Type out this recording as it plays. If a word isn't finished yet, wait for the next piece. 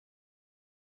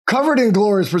Covered in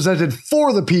Glory is presented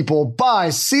for the people by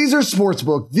Caesar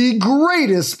Sportsbook, the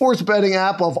greatest sports betting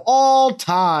app of all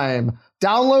time.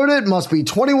 Download it, must be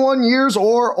 21 years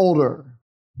or older.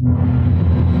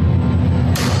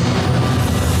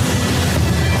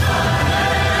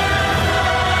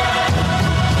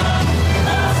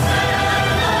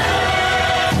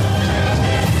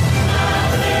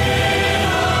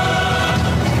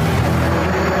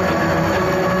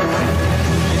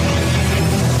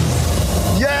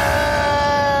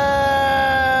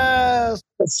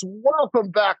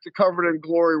 Welcome back to Covered in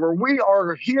Glory, where we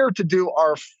are here to do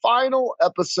our final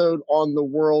episode on the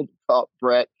World Cup,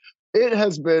 Brett. It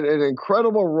has been an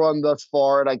incredible run thus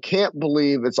far, and I can't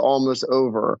believe it's almost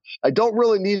over. I don't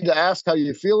really need to ask how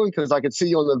you're feeling because I can see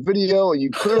you on the video, and you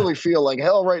clearly feel like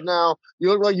hell right now. You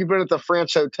look like you've been at the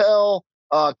French Hotel,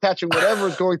 catching whatever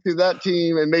is going through that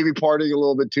team and maybe partying a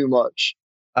little bit too much.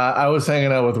 I was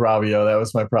hanging out with Rabio. That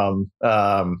was my problem.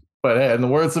 But hey, in the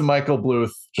words of Michael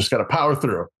Bluth, just got to power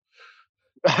through.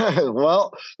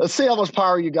 Well, let's see how much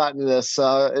power you got into this.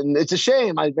 And it's a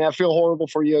shame. I feel horrible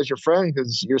for you as your friend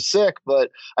because you're sick, but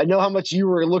I know how much you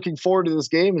were looking forward to this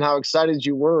game and how excited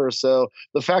you were. So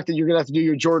the fact that you're going to have to do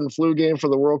your Jordan flu game for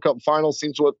the World Cup final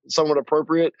seems somewhat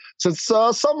appropriate, since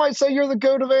some might say you're the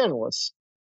GOAT of analysts.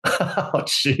 Oh,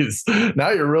 jeez.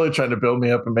 Now you're really trying to build me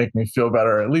up and make me feel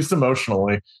better, at least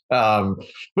emotionally. But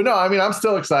no, I mean, I'm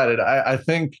still excited. I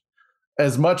think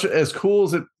as much as cool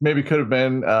as it maybe could have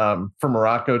been for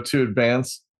Morocco to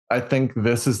advance, I think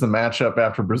this is the matchup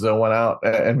after Brazil went out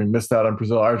and we missed out on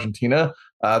Brazil-Argentina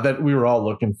that we were all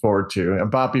looking forward to.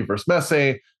 Mbappe versus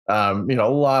Messi, a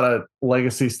lot of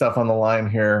legacy stuff on the line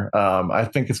here. I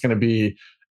think it's going to be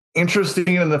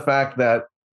interesting in the fact that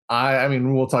I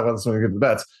mean, we'll talk about this when we get to the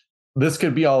bets. This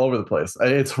could be all over the place.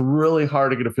 It's really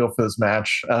hard to get a feel for this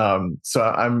match. So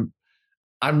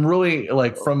I'm really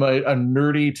like from a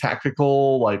nerdy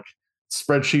tactical like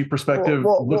spreadsheet perspective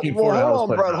looking forward to how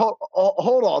this plays out.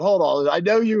 Hold on. I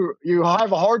know you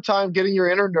have a hard time getting your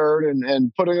inner nerd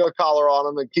and putting a collar on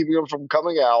them and keeping them from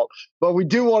coming out. But we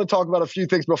do want to talk about a few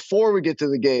things before we get to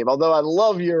the game. Although I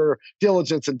love your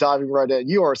diligence in diving right in.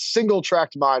 You are a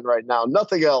single-tracked mind right now.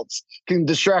 Nothing else can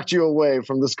distract you away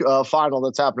from this final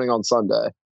that's happening on Sunday.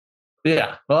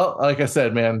 Yeah. Well, like I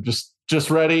said, man, just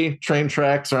ready. Train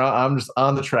tracks, or I'm just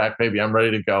on the track, baby. I'm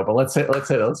ready to go. But let's talk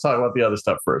about the other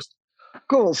stuff first.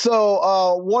 Cool. So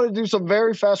want to do some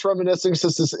very fast reminiscing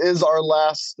since this is our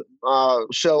last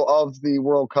show of the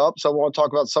World Cup. So I want to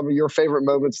talk about some of your favorite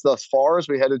moments thus far as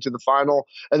we head into the final,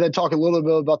 and then talk a little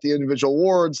bit about the individual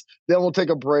awards. Then we'll take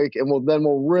a break, and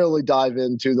we'll really dive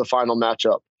into the final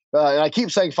matchup. And I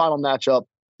keep saying final matchup.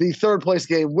 The third place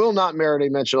game will not merit a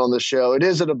mention on this show. It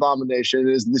is an abomination.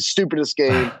 It is the stupidest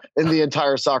game in the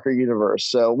entire soccer universe.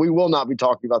 So we will not be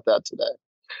talking about that today.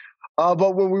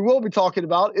 But what we will be talking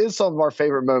about is some of our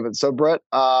favorite moments. So, Brett,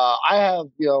 I have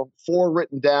 4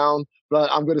 written down,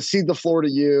 but I'm going to cede the floor to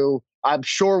you. I'm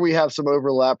sure we have some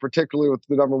overlap, particularly with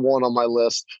the number 1 on my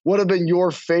list. What have been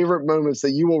your favorite moments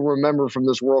that you will remember from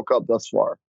this World Cup thus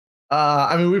far?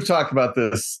 I mean, we've talked about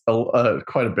this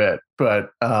quite a bit, but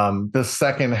the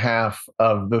second half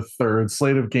of the third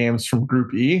slate of games from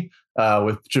Group E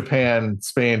with Japan,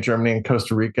 Spain, Germany, and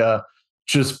Costa Rica,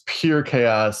 just pure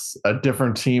chaos. Two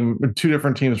different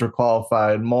teams were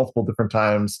qualified multiple different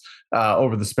times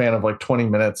over the span of like 20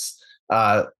 minutes.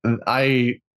 I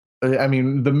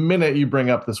mean, the minute you bring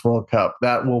up this World Cup,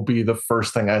 that will be the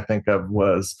first thing I think of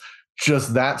was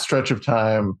just that stretch of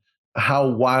time, how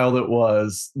wild it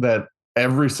was that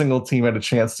every single team had a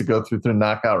chance to go through the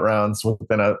knockout rounds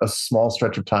within a small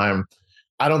stretch of time.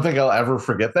 I don't think I'll ever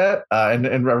forget that and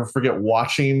ever forget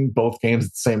watching both games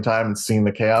at the same time and seeing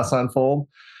the chaos unfold.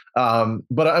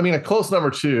 But I mean, a close number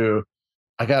 2,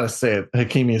 I got to say it,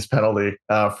 Hakimi's penalty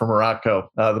for Morocco.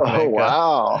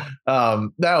 Wow.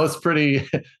 That was pretty,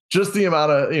 just the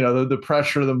amount of, the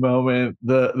pressure of the moment,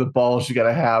 the balls you got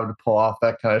to have to pull off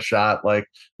that kind of shot, like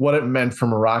what it meant for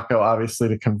Morocco, obviously,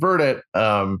 to convert it.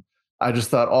 I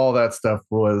just thought all that stuff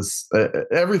was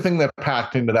everything that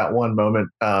packed into that one moment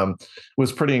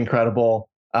was pretty incredible.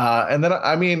 And then,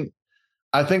 I mean,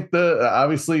 I think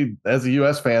obviously as a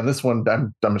U.S. fan, this one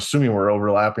I'm assuming we're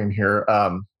overlapping here.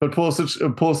 But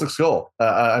Pulisic's goal.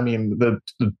 I mean, the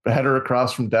header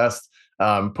across from Dest,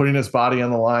 putting his body on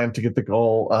the line to get the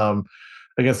goal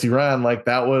against Iran, like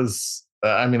that was.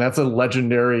 I mean, that's a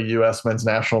legendary U.S. men's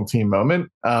national team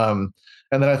moment. And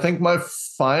then I think my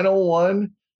final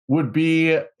one would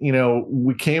be,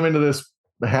 we came into this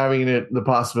having the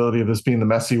possibility of this being the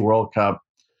Messi World Cup.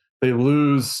 They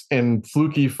lose in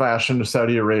fluky fashion to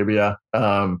Saudi Arabia.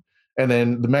 And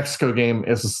then the Mexico game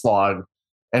is a slog.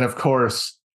 And of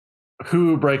course,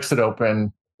 who breaks it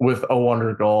open with a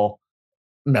wonder goal?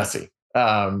 Messi.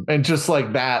 And just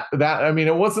like that, I mean,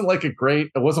 it wasn't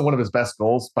it wasn't one of his best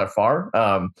goals by far.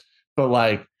 But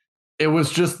like, it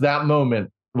was just that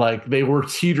moment. Like they were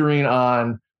teetering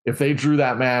on, if they drew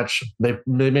that match, they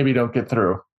maybe don't get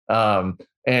through.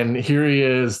 And here he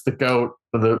is, the GOAT,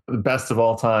 the best of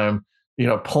all time,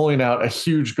 pulling out a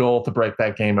huge goal to break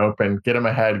that game open, get him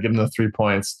ahead, give him the 3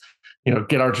 points,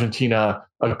 get Argentina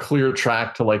a clear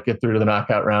track to like get through to the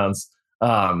knockout rounds.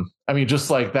 I mean, just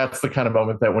like that's the kind of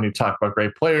moment that when you talk about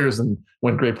great players and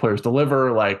when great players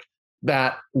deliver, like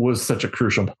that was such a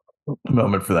crucial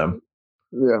moment for them.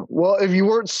 Yeah. Well, if you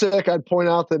weren't sick, I'd point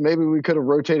out that maybe we could have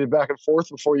rotated back and forth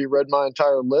before you read my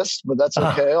entire list, but that's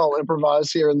okay. I'll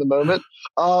improvise here in the moment.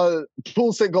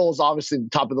 Pulisic goal is obviously the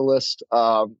top of the list.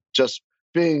 Just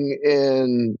being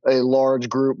in a large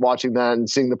group, watching that and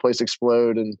seeing the place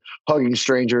explode and hugging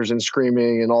strangers and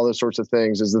screaming and all those sorts of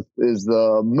things is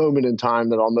the moment in time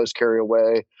that I'll most carry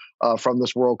away from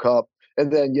this World Cup.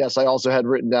 And then, yes, I also had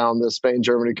written down the Spain,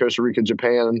 Germany, Costa Rica,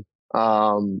 Japan.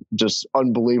 Just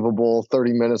unbelievable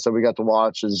 30 minutes that we got to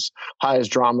watch, as high as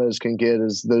drama as can get,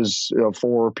 as those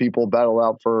 4 people battle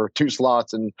out for 2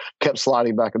 slots and kept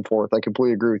sliding back and forth. I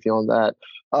completely agree with you on that.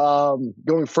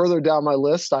 Going further down my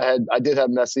list, I did have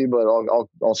Messi, but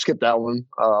I'll skip that one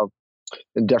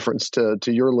in deference to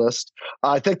your list.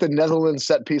 I think the Netherlands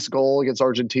set piece goal against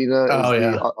Argentina is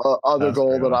the other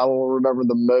goal that I will remember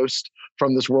the most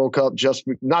from this World Cup,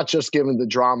 not just given the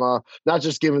drama, not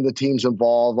just given the teams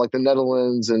involved. Like the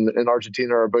Netherlands and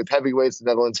Argentina are both heavyweights, the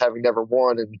Netherlands having never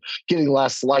won, and getting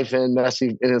last life in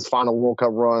Messi in his final World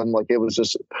Cup run. Like it was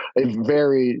just a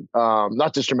very,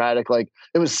 not just dramatic, like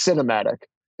it was cinematic.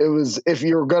 It was, if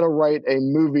you're going to write a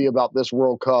movie about this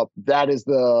World Cup, that is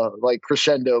the like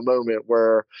crescendo moment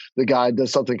where the guy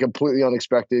does something completely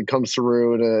unexpected, comes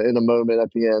through in a moment at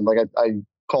the end. Like I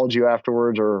called you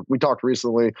afterwards, or we talked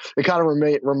recently. It kind of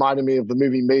reminded me of the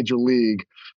movie Major League,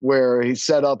 where he's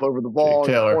set up over the ball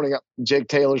and Jake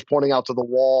Taylor's pointing out to the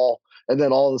wall. And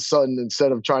then all of a sudden,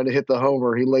 instead of trying to hit the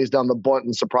homer, he lays down the bunt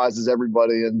and surprises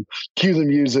everybody. And cue the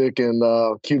music and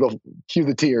cue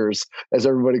the tears as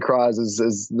everybody cries as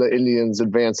the Indians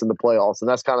advance in the playoffs. And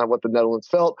that's kind of what the Netherlands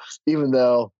felt, even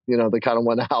though they kind of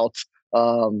went out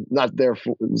not there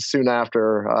soon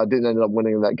after. Didn't end up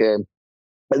winning that game.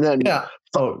 And then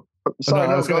go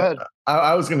ahead.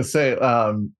 I was going to say,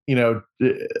 that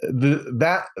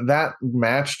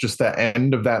match, just the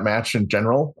end of that match in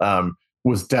general,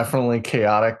 was definitely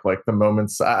chaotic. Like the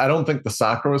moments, I don't think the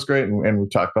soccer was great, and we've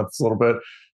talked about this a little bit.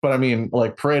 But I mean,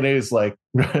 like Paredes, like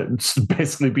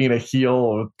basically being a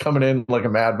heel, coming in like a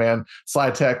madman,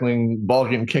 slide tackling, ball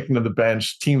getting kicked into the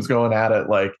bench, teams going at it.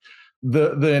 Like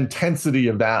the intensity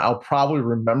of that, I'll probably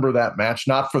remember that match,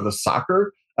 not for the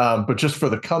soccer, but just for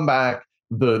the comeback.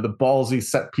 The ballsy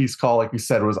set piece call, like you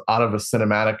said, was out of a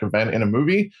cinematic event in a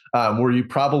movie, where you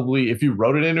probably, if you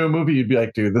wrote it into a movie, you'd be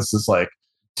like, dude, this is like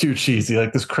too cheesy,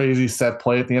 like this crazy set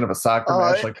play at the end of a soccer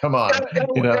match. Like, come on.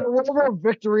 Whenever a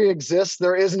victory exists,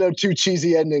 there is no too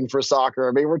cheesy ending for soccer.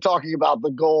 I mean, we're talking about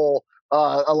the goal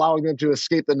allowing them to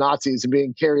escape the Nazis and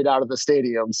being carried out of the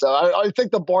stadium. So I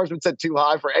think the bar's been set too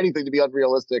high for anything to be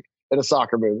unrealistic in a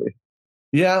soccer movie.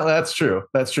 Yeah, that's true.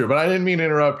 That's true. But I didn't mean to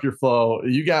interrupt your flow.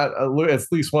 You got at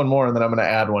least one more, and then I'm going to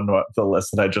add one to the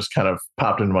list that I just kind of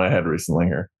popped into my head recently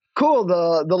here. Cool.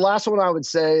 The last one I would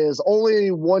say is only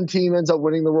one team ends up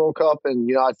winning the World Cup. And,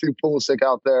 I threw Pulisic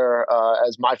out there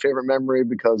as my favorite memory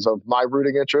because of my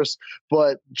rooting interest.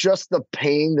 But just the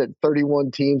pain that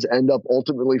 31 teams end up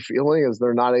ultimately feeling as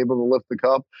they're not able to lift the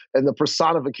cup, and the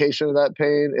personification of that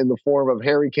pain in the form of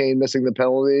Harry Kane missing the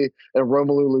penalty and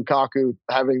Romelu Lukaku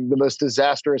having the most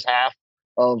disastrous half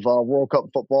of World Cup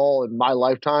football in my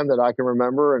lifetime that I can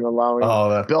remember, and allowing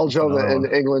Belgium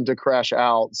and England to crash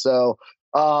out. So,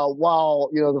 while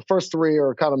the first 3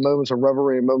 are kind of moments of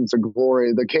revelry and moments of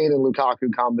glory, the Kane and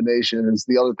Lukaku combination is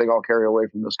the other thing I'll carry away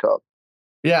from this cup.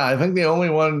 Yeah, I think the only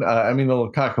one, the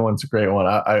Lukaku one's a great one.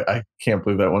 I can't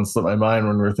believe that one slipped my mind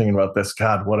when we were thinking about this.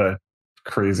 God, what a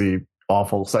crazy,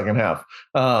 awful second half.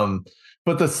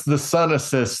 But the Son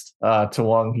assist to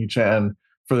Wang Hee-chan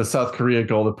for the South Korea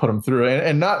goal to put him through,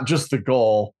 and not just the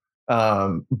goal,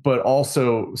 but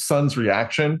also Son's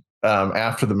reaction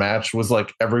after the match was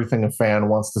like everything a fan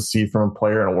wants to see from a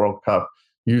player in a World Cup.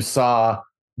 You saw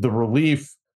the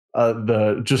relief,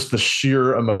 the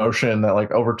sheer emotion that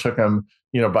like overtook him,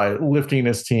 by lifting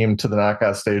his team to the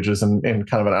knockout stages and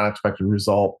kind of an unexpected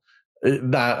result.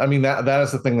 That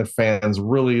is the thing that fans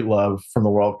really love from the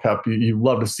World Cup. You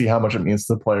love to see how much it means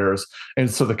to the players. And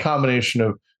so the combination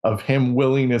of of him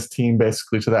willing his team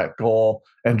basically to that goal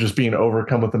and just being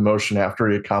overcome with emotion after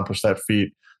he accomplished that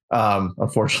feat.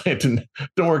 Unfortunately, it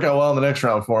didn't work out well in the next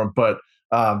round for him, but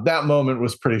that moment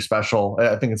was pretty special.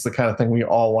 I think it's the kind of thing we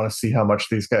all want to see, how much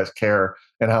these guys care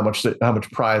and how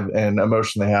much pride and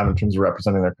emotion they have in terms of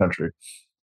representing their country.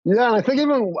 Yeah, and I think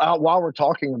even while we're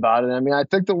talking about it, I mean, I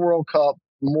think the World Cup,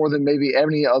 more than maybe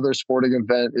any other sporting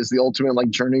event, is the ultimate like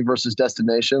journey versus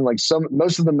destination. Like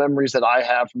most of the memories that I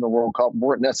have from the World Cup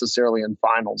weren't necessarily in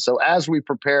finals. So as we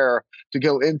prepare to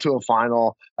go into a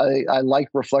final, I like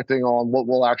reflecting on what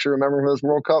we'll actually remember from this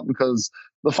World Cup, because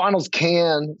the finals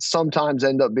can sometimes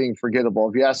end up being forgettable.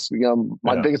 If you ask,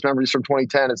 my biggest memories from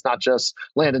 2010, it's not just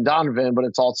Landon Donovan, but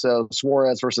it's also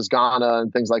Suarez versus Ghana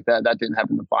and things like that. That didn't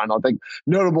happen in the final. I think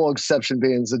notable exception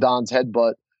being Zidane's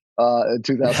headbutt in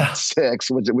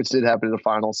 2006, which did happen in the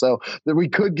final. So we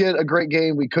could get a great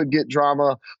game, we could get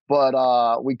drama,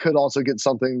 but we could also get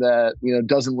something that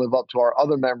doesn't live up to our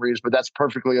other memories. But that's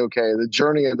perfectly okay. The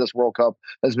journey of this World Cup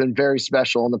has been very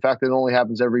special, and the fact that it only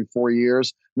happens every 4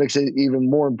 years makes it even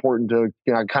more important to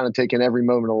kind of take in every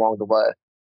moment along the way.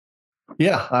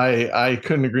 Yeah, I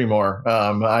couldn't agree more.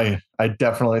 I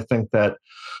definitely think that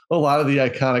a lot of the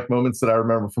iconic moments that I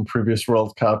remember from previous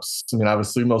World Cups, I mean,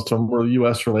 obviously most of them were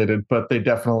US related, but they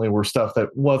definitely were stuff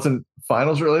that wasn't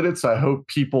finals related. So I hope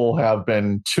people have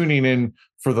been tuning in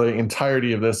for the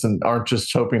entirety of this and aren't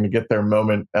just hoping to get their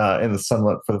moment in the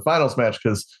sunlight for the finals match,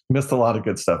 because missed a lot of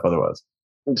good stuff otherwise.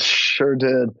 It sure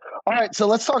did. All right, so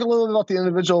let's talk a little bit about the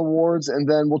individual awards, and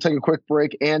then we'll take a quick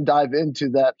break and dive into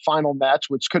that final match,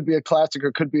 which could be a classic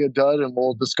or could be a dud, and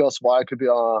we'll discuss why. It could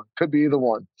be either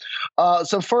one.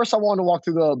 So first, I wanted to walk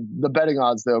through the betting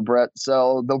odds, though, Brett.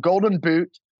 So the Golden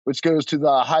Boot, which goes to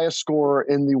the highest scorer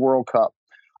in the World Cup.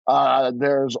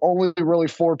 There's only really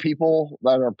 4 people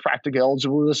that are practically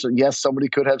eligible for this. So yes, somebody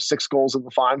could have 6 goals in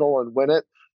the final and win it.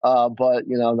 But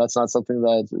that's not something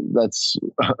that's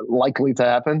likely to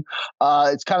happen.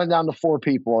 It's kind of down to 4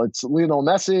 people. It's Lionel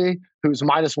Messi, who's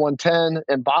minus 110,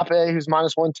 Mbappe, who's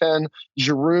minus 110,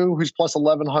 Giroud, who's plus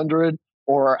 1100,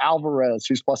 or Alvarez,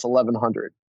 who's plus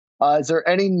 1100. Is there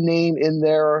any name in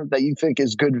there that you think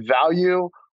is good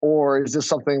value, or is this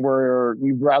something where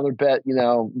you'd rather bet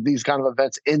these kind of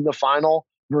events in the final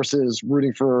versus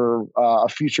rooting for a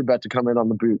future bet to come in on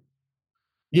the boot?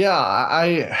 Yeah,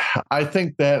 I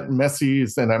think that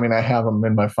Messi's, and I mean, I have him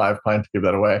in my 5 pint to give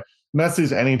that away.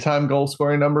 Messi's anytime goal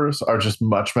scoring numbers are just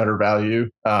much better value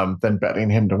than betting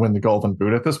him to win the Golden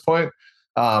Boot at this point.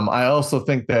 I also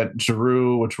think that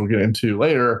Giroud, which we'll get into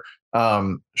later,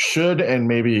 should and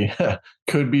maybe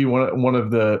could be one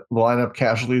of the lineup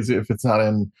casualties if it's not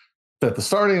in at the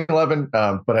starting 11,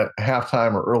 but at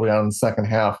halftime or early on in the second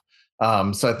half.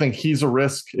 So I think he's a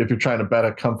risk if you're trying to bet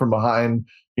a come from behind,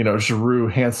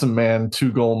 Giroud, handsome man,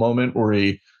 2-goal moment where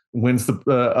he wins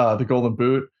the Golden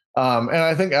Boot. And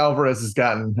I think Alvarez has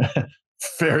gotten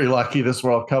very lucky this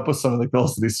World Cup with some of the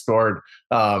goals that he scored.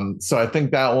 So I think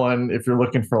that one, if you're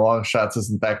looking for long shots,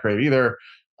 isn't that great either.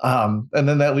 And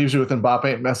then that leaves you with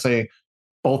Mbappe and Messi,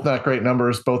 both not great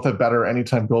numbers, both have better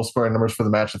anytime goal scoring numbers for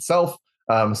the match itself.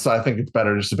 So I think it's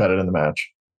better just to bet it in the match.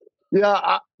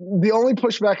 Yeah, the only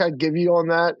pushback I'd give you on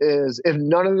that is if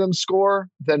none of them score,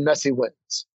 then Messi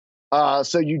wins.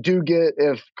 So you do get,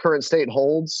 if current state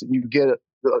holds,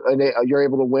 you're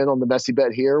able to win on the Messi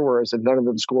bet here, whereas if none of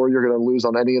them score, you're going to lose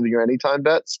on any of your anytime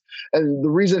bets. And the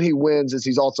reason he wins is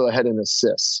he's also ahead in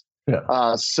assists.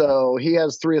 Yeah. So he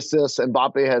has 3 assists, and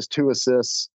Mbappe has 2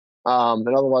 assists. And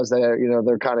otherwise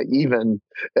they're kind of even.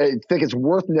 I think it's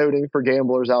worth noting for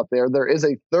gamblers out there is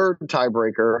a third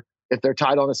tiebreaker if they're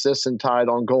tied on assists and tied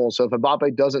on goals. So if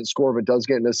Mbappe doesn't score but does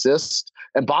get an assist,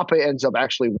 Mbappe ends up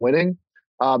actually winning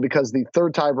because the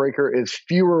third tiebreaker is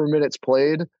fewer minutes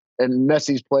played, and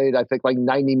Messi's played, I think, like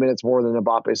 90 minutes more than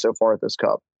Mbappe so far at this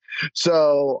Cup.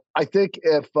 So I think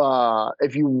if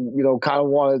you kind of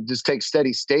want to just take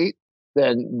steady state,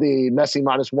 then the Messi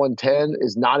minus 110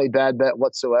 is not a bad bet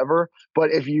whatsoever. But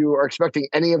if you are expecting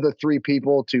any of the 3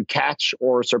 people to catch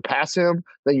or surpass him,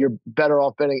 then you're better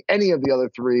off betting any of the other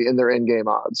 3 in their in-game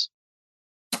odds.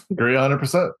 Agree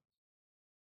 100%.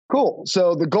 Cool.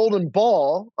 So the Golden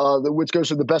Ball, which goes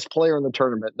to the best player in the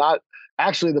tournament, not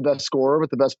actually the best scorer, but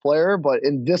the best player. But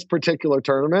in this particular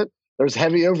tournament, there's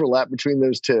heavy overlap between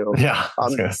those 2. Yeah, I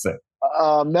was going to say.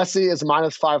 Messi is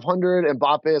minus 500,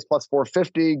 Mbappe is plus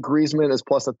 450, Griezmann is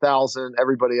plus 1,000.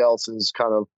 Everybody else is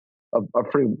kind of a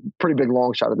pretty big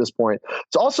long shot at this point.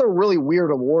 It's also a really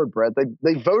weird award, Brett.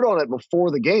 They vote on it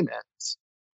before the game ends.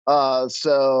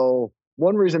 So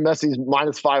one reason Messi's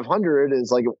minus 500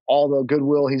 is like all the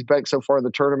goodwill he's banked so far in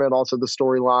the tournament, also the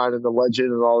storyline and the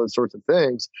legend and all those sorts of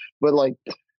things. But like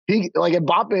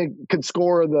Mbappe could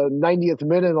score the 90th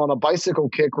minute on a bicycle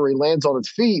kick where he lands on his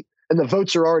feet and the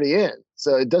votes are already in.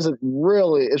 So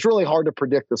it's really hard to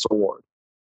predict this award.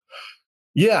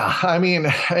 Yeah, I mean,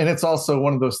 and it's also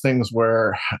one of those things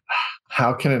where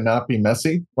how can it not be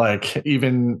Messi? Like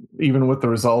even with the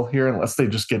result here, unless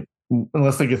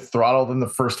they get throttled in the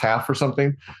first half or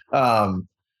something.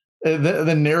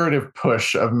 The narrative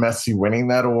push of Messi winning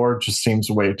that award just seems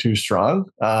way too strong.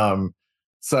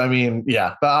 So I mean,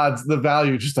 yeah, the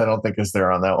value I don't think is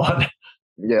there on that one.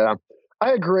 Yeah,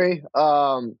 I agree.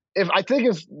 If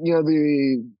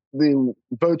the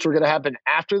votes were going to happen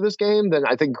after this game, then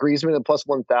I think Griezmann at plus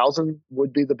 1,000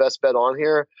 would be the best bet on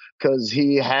here because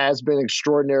he has been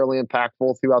extraordinarily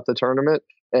impactful throughout the tournament.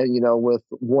 And, with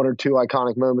one or two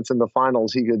iconic moments in the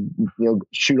finals, he could,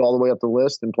 shoot all the way up the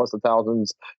list, and plus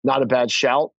 1,000's not a bad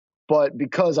shout. But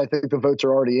because I think the votes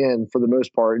are already in for the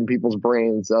most part in people's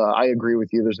brains, I agree with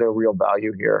you. There's no real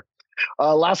value here.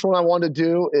 Last one I want to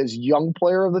do is young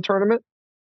player of the tournament.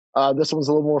 This one's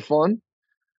a little more fun.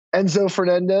 Enzo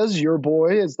Fernandez, your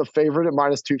boy, is the favorite at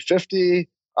minus 250.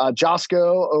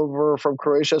 Josko over from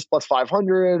Croatia is plus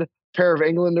 500. Pair of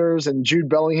Englanders and Jude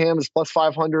Bellingham is plus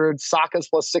 500. Saka's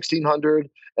plus 1,600.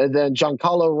 And then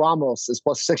Giancarlo Ramos is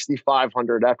plus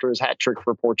 6,500 after his hat trick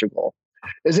for Portugal.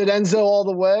 Is it Enzo all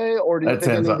the way, or do you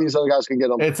think any of these other guys can get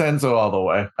him? It's Enzo all the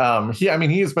way.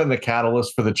 He's been the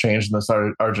catalyst for the change in this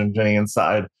Argentinian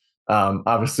side.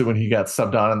 Obviously, when he got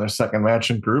subbed on in their second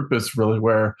match in group is really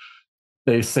where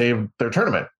they saved their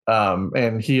tournament.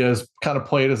 And he has kind of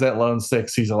played as that lone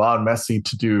six. He's allowed Messi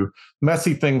to do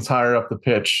Messi things higher up the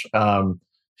pitch.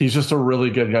 He's just a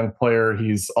really good young player.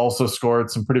 He's also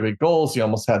scored some pretty big goals. He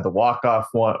almost had the walk-off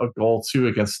goal too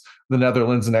against the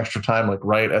Netherlands in extra time, like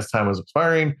right as time was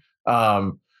expiring.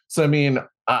 So, I mean,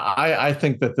 I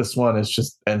think that this one is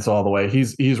just Enzo all the way.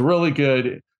 He's really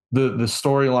good. The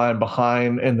storyline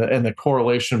behind and the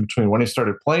correlation between when he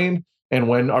started playing and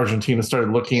when Argentina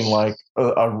started looking like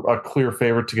a clear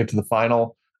favorite to get to the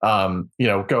final,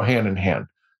 go hand in hand.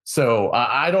 So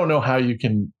I don't know how you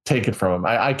can take it from him.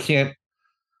 I can't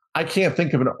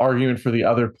think of an argument for the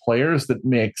other players that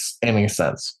makes any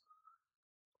sense.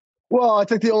 Well, I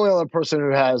think the only other person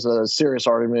who has a serious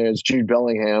argument is Jude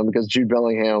Bellingham, because Jude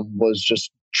Bellingham was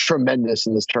just tremendous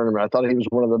in this tournament. I thought he was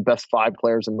one of the best 5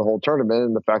 players in the whole tournament,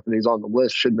 and the fact that he's on the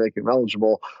list should make him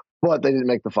eligible, but they didn't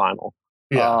make the final.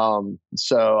 Yeah.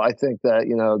 So I think that,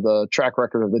 the track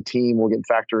record of the team will get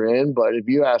factored in. But if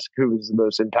you ask who is the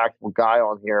most impactful guy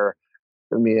on here,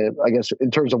 I mean, I guess in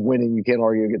terms of winning, you can't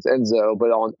argue against Enzo.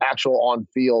 But on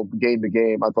field, game to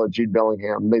game, I thought Jude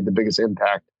Bellingham made the biggest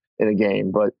impact in a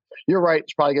game. But you're right;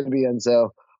 it's probably going to be Enzo.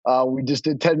 We just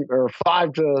did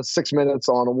 5 to 6 minutes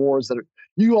on awards that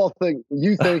you think,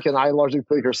 and I largely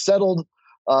think are settled.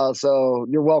 So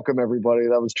you're welcome, everybody.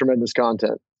 That was tremendous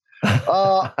content.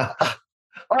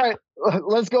 All right,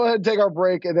 let's go ahead and take our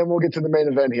break, and then we'll get to the main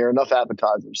event here. Enough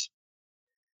appetizers.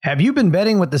 Have you been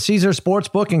betting with the Caesars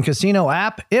Sportsbook and Casino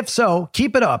app? If so,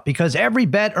 keep it up, because every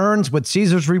bet earns with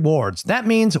Caesars Rewards. That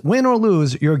means win or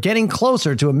lose, you're getting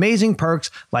closer to amazing perks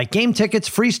like game tickets,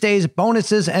 free stays,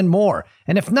 bonuses, and more.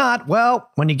 And if not, well,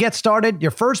 when you get started,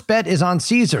 your first bet is on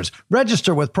Caesars.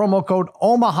 Register with promo code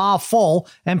OMAHAFULL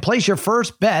and place your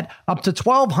first bet up to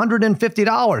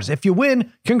 $1,250. If you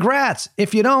win, congrats.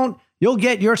 If you don't, you'll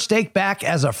get your stake back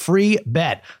as a free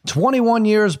bet. 21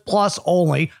 years plus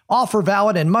only. Offer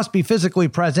valid and must be physically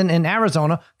present in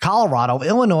Arizona, Colorado,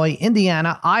 Illinois,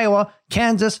 Indiana, Iowa,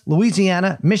 Kansas,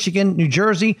 Louisiana, Michigan, New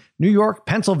Jersey, New York,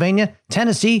 Pennsylvania,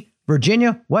 Tennessee,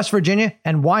 Virginia, West Virginia,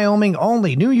 and Wyoming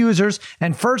only. New users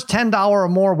and first $10 or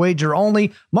more wager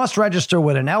only. Must register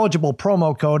with an eligible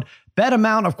promo code. Bet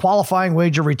amount of qualifying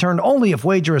wager returned only if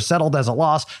wager is settled as a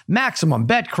loss. Maximum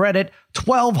bet credit,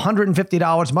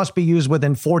 $1,250, must be used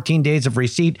within 14 days of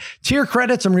receipt. Tier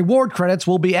credits and reward credits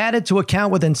will be added to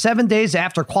account within 7 days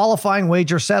after qualifying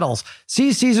wager settles.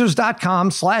 See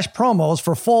Caesars.com/promos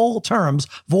for full terms.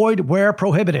 Void where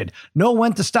prohibited. Know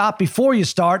when to stop before you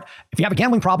start. If you have a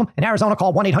gambling problem, in Arizona,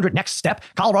 call 1-800-NEXT-STEP.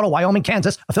 Colorado, Wyoming,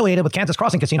 Kansas, affiliated with Kansas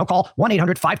Crossing Casino, call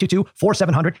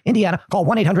 1-800-522-4700. Indiana, call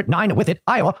 1-800-9-WITH-IT.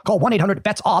 Iowa, call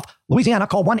 1-800-BETS-OFF. Louisiana,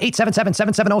 call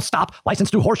 1-877-770-STOP.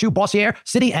 Licensed through Horseshoe, Bossier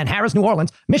City, and Harris, New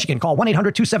Orleans. Michigan, call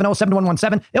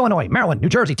 1-800-270-7117. Illinois, Maryland, New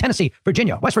Jersey, Tennessee,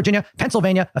 Virginia, West Virginia,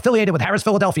 Pennsylvania, affiliated with Harris,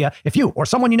 Philadelphia. If you or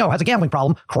someone you know has a gambling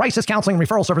problem, crisis counseling and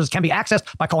referral services can be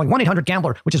accessed by calling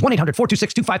 1-800-GAMBLER, which is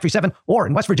 1-800-426-2537, or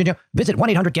in West Virginia, visit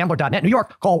 1-800-GAMBLER.net. New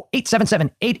York, call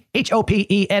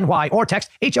 877-8-HOPENY or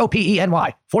text HOPENY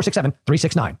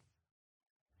 467-369.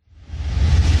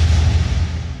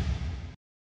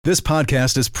 This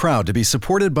podcast is proud to be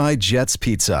supported by Jets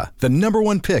Pizza, the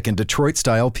 #1 pick in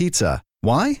Detroit-style pizza.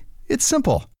 Why? It's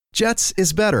simple. Jets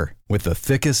is better. With the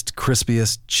thickest,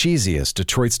 crispiest, cheesiest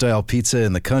Detroit-style pizza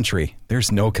in the country,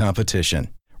 there's no competition.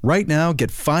 Right now,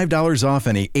 get $5 off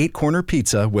any 8-corner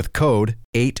pizza with code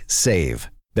 8SAVE.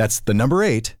 That's the number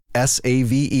 8,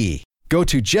 SAVE. Go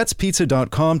to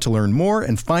jetspizza.com to learn more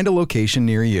and find a location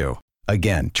near you.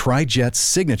 Again, try Jet's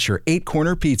signature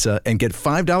 8-corner pizza and get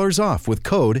 $5 off with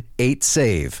code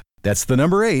 8SAVE. That's the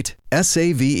number 8,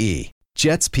 SAVE.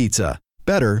 Jet's Pizza.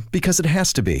 Better because it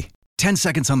has to be. 10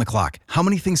 seconds on the clock. How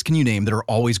many things can you name that are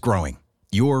always growing?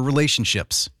 Your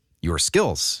relationships, your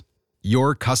skills,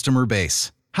 your customer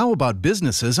base. How about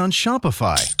businesses on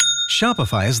Shopify?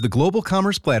 Shopify is the global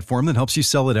commerce platform that helps you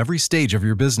sell at every stage of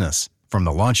your business. From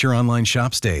the launch your online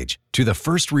shop stage, to the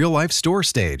first real-life store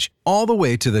stage, all the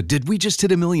way to the did we just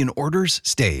hit a million orders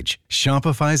stage,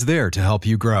 Shopify's there to help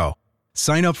you grow.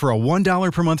 Sign up for a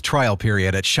 $1 per month trial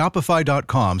period at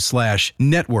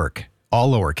shopify.com/network,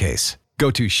 all lowercase.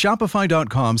 Go to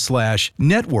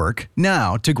shopify.com/network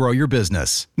now to grow your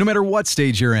business, no matter what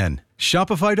stage you're in.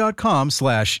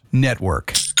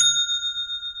 Shopify.com/network.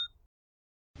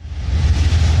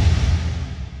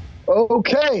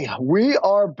 Okay, we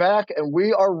are back and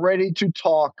we are ready to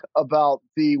talk about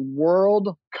the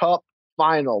World Cup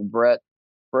final, Brett.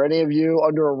 For any of you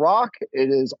under a rock, it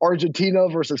is Argentina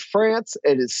versus France.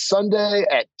 It is Sunday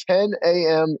at 10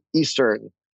 a.m.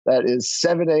 Eastern. That is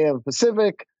 7 a.m.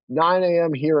 Pacific, 9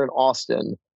 a.m. here in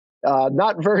Austin.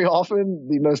 Not very often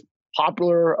the most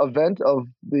popular event of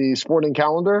the sporting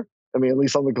calendar. I mean, at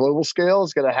least on the global scale,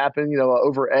 it's going to happen,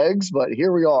 over eggs, but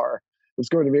here we are. It's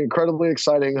going to be incredibly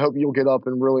exciting. Hope you'll get up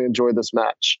and really enjoy this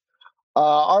match.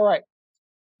 All right.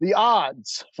 The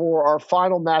odds for our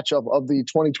final matchup of the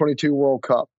 2022 World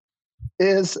Cup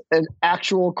is an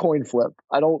actual coin flip.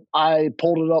 I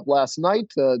pulled it up last night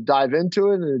to dive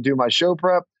into it and to do my show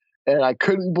prep, and I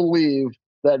couldn't believe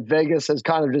that Vegas has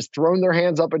kind of just thrown their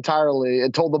hands up entirely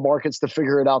and told the markets to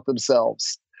figure it out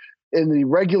themselves. In the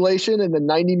regulation, in the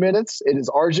 90 minutes, it is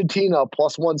Argentina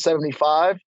plus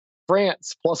 175.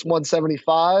 France plus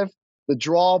 175, the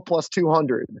draw plus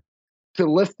 200. To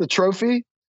lift the trophy,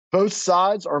 both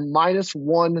sides are minus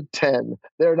 110.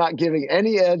 They're not giving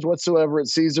any edge whatsoever at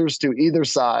Caesars to either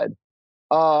side.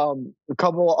 A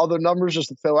couple of other numbers just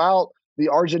to throw out. The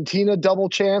Argentina double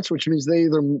chance, which means they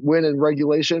either win in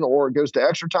regulation or it goes to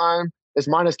extra time, is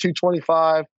minus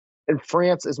 225. And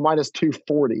France is minus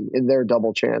 240 in their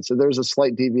double chance. So there's a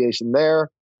slight deviation there.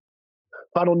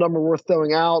 Final number worth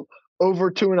throwing out.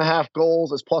 Over 2.5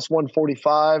 goals is plus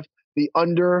 145. The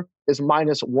under is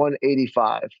minus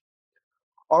 185.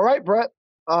 All right, Brett.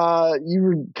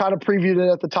 You kind of previewed it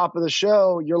at the top of the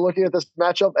show. You're looking at this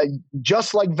matchup, and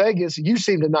just like Vegas, you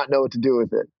seem to not know what to do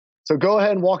with it. So go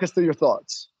ahead and walk us through your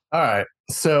thoughts. All right.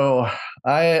 So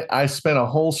I spent a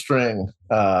whole string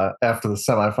after the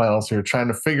semifinals here trying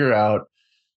to figure out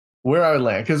where I would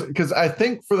land. Because I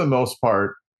think for the most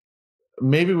part,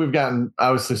 maybe we've gotten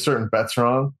obviously certain bets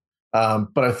wrong.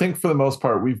 But I think for the most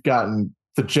part, we've gotten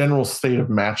the general state of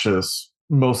matches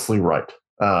mostly right.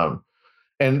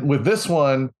 And with this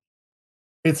one,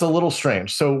 it's a little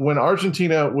strange. So when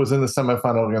Argentina was in the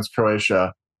semifinal against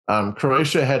Croatia,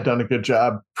 Croatia had done a good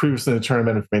job previously in the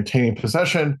tournament of maintaining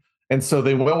possession. And so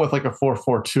they went with like a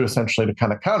 4-4-2 essentially to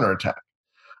kind of counterattack.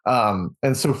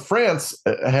 And so France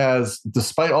has,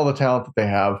 despite all the talent that they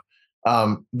have,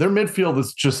 their midfield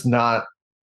is just not,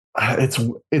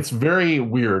 it's very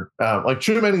weird. Like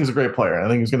Tchouaméni is a great player. I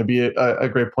think he's going to be a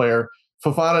great player.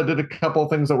 Fofana did a couple of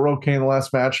things that were okay in the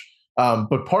last match.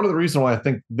 But part of the reason why I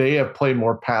think they have played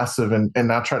more passive and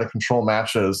not try to control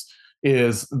matches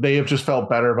is they have just felt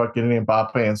better about getting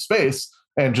Mbappe in space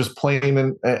and just playing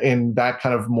in that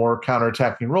kind of more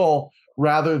counterattacking role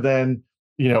rather than,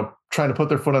 trying to put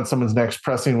their foot on someone's neck,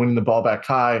 pressing, winning the ball back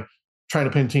high, trying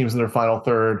to pin teams in their final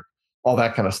third, all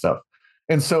that kind of stuff.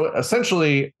 And so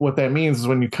essentially what that means is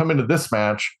when you come into this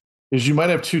match is you might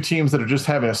have two teams that are just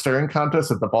having a staring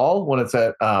contest at the ball when it's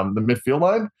at the midfield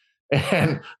line.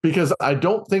 And because I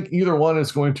don't think either one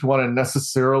is going to want to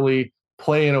necessarily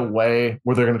play in a way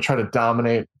where they're going to try to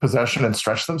dominate possession and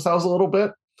stretch themselves a little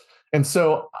bit. And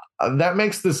so that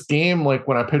makes this game, like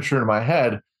when I picture it in my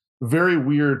head, very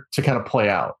weird to kind of play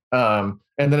out. And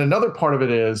then another part of it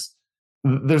is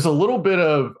there's a little bit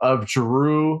of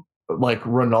Giroud, like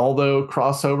Ronaldo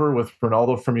crossover with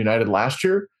Ronaldo from United last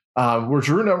year, where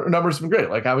Giroud numbers have been great.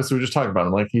 Like obviously we just talked about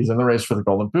him, like he's in the race for the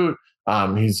Golden Boot.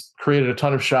 He's created a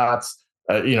ton of shots.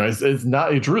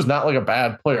 Giroud's not like a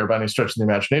bad player by any stretch of the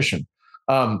imagination.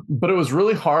 But it was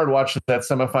really hard watching that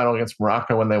semifinal against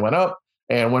Morocco when they went up.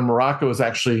 And when Morocco was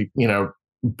actually,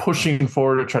 pushing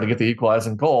forward to try to get the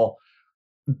equalizing goal,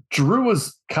 Giroud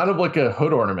was kind of like a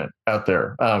hood ornament out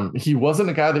there. He wasn't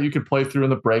a guy that you could play through in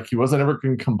the break. He wasn't ever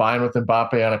going to combine with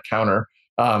Mbappe on a counter.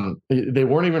 They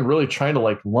weren't even really trying to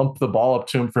like lump the ball up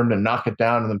to him for him to knock it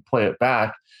down and then play it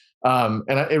back. And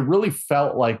it really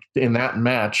felt like in that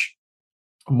match,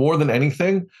 more than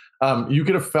anything, you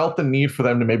could have felt the need for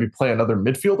them to maybe play another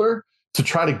midfielder to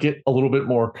try to get a little bit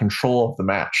more control of the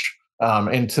match.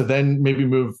 And to then maybe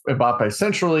move Mbappe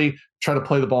centrally, try to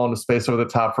play the ball into space over the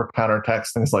top for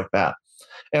counterattacks, things like that.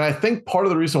 And I think part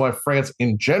of the reason why France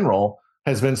in general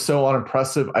has been so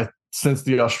unimpressive since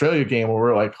the Australia game, where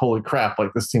we're like, holy crap,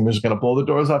 like this team is going to blow the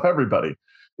doors off everybody,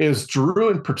 is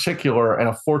Giroud in particular, and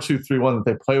a 4-2-3-1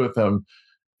 that they play with him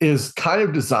is kind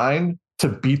of designed to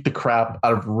beat the crap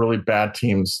out of really bad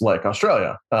teams like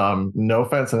Australia. No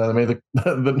offense, and then they made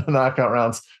the knockout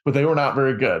rounds, but they were not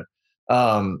very good.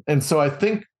 And so I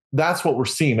think that's what we're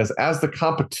seeing as the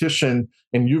competition,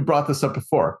 and you brought this up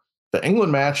before, the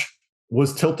England match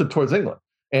was tilted towards England,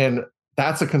 and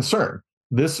that's a concern.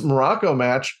 This Morocco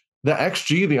match, the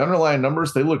XG, the underlying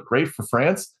numbers, they look great for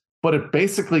France, but it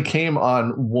basically came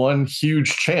on one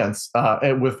huge chance.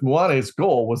 And with Mouane's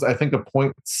goal was, I think, a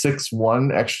 0.61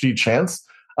 XG chance.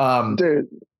 Dude,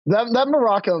 that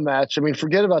Morocco match, I mean,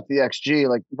 forget about the XG.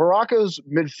 Like, Morocco's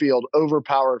midfield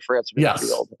overpowered France's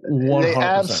midfield. Yes, they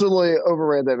absolutely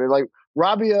overran them. Like,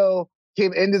 Rabiot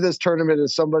came into this tournament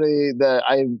as somebody that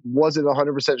I wasn't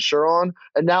 100% sure on,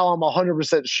 and now I'm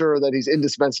 100% sure that he's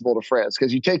indispensable to France,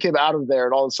 because you take him out of there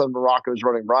and all of a sudden Morocco is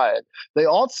running riot. They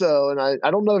also, and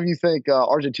I don't know if you think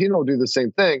Argentina will do the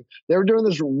same thing, they were doing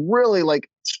this really like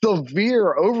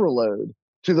severe overload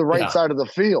to the right side of the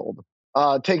field,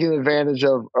 taking advantage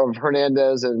of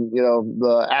Hernandez and, you know,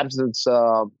 the absence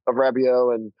of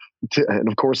Rabiot and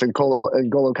of course N'Golo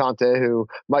Kanté, who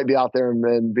might be out there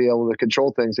and be able to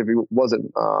control things if he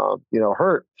wasn't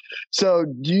hurt. So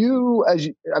I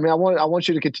want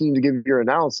you to continue to give your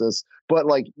analysis, but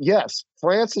like, yes,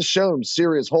 France has shown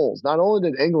serious holes. Not only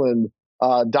did England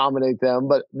dominate them,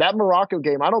 but that Morocco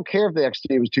game, I don't care if the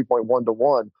XG was 2.1 to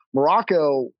 1.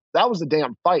 Morocco, that was a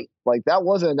damn fight. Like, that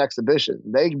wasn't an exhibition.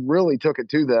 They really took it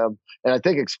to them, and I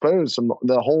think exposed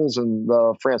the holes in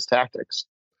the France tactics.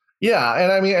 Yeah,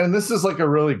 and I mean, and this is like a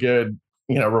really good,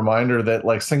 reminder that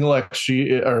like single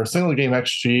XG or single game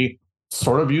XG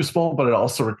sort of useful, but it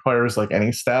also requires, like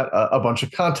any stat, a bunch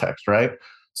of context, right?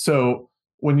 So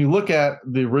when you look at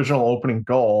the original opening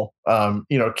goal,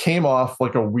 it came off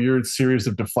like a weird series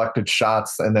of deflected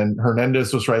shots, and then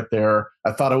Hernandez was right there.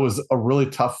 I thought it was a really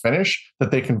tough finish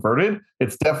that they converted.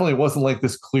 It definitely wasn't like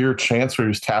this clear chance where he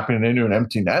was tapping it into an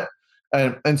empty net.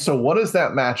 And so what does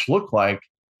that match look like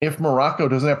if Morocco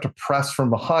doesn't have to press from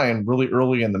behind really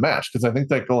early in the match? Because I think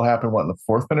that goal happened, in the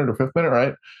 4th minute or 5th minute,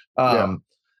 right?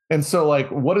 And so, like,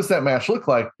 what does that match look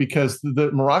like? Because the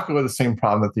Morocco had the same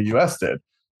problem that the U.S. did.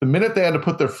 The minute they had to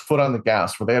put their foot on the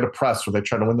gas, where they had to press, where they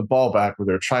tried to win the ball back, where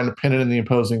they're trying to pin it in the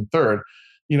opposing third,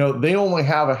 they only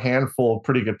have a handful of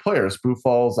pretty good players,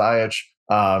 Boufal, Ziyech,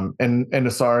 and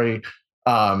Nassari.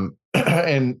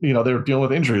 And, they were dealing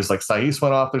with injuries. Like, Saiss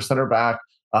went off their center back.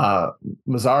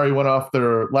 Mazzari went off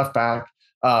their left back.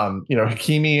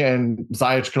 Hakimi and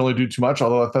Ziyech can only do too much,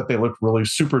 although I thought they looked really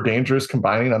super dangerous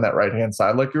combining on that right-hand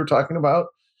side like you were talking about.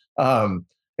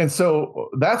 And so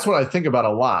that's what I think about a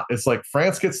lot. It's like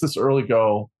France gets this early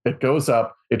goal, it goes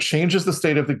up, it changes the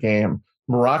state of the game.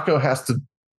 Morocco has to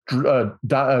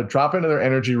drop into their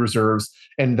energy reserves,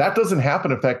 and that doesn't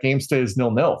happen if that game stays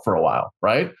 0-0 for a while,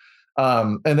 right?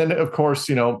 And then, of course,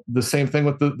 the same thing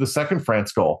with the second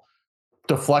France goal.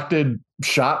 Deflected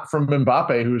shot from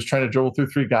Mbappe, who was trying to dribble through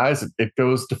 3 guys. It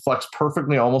deflects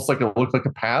perfectly, almost like it looked like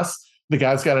a pass. The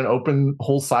guy's got an open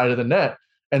whole side of the net,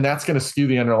 and that's going to skew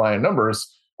the underlying numbers.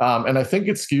 And I think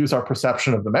it skews our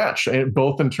perception of the match,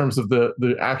 both in terms of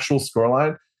the actual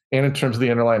scoreline and in terms of the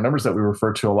underlying numbers that we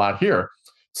refer to a lot here.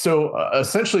 So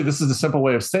essentially, this is a simple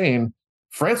way of saying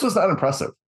France was not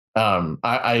impressive.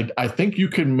 I think you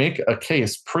could make a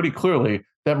case pretty clearly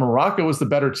that Morocco was the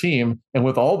better team, and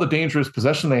with all the dangerous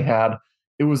possession they had,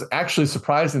 it was actually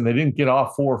surprising they didn't get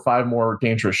off 4 or 5 more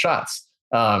dangerous shots.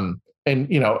 And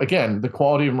again, the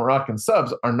quality of Moroccan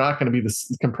subs are not going to be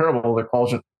comparable to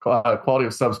the quality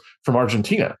of subs from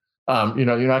Argentina. You're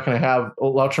not going to have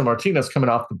Lautaro Martinez coming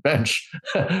off the bench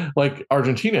like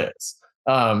Argentina is.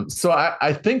 So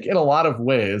I think in a lot of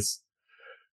ways,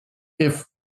 if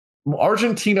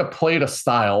Argentina played a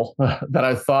style that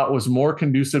I thought was more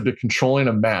conducive to controlling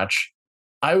a match,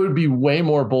 I would be way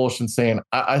more bullish in saying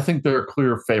I think they're a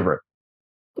clear favorite.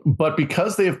 But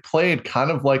because they've played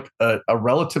kind of like a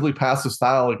relatively passive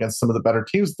style against some of the better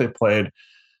teams they played,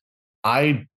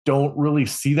 I don't really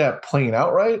see that playing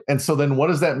out right. And so then what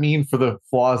does that mean for the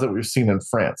flaws that we've seen in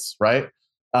France, right?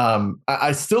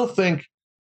 I still think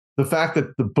the fact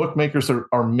that the bookmakers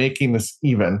are making this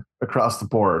even across the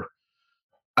board,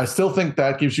 I still think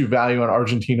that gives you value on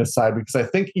Argentina's side, because I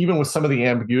think even with some of the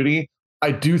ambiguity,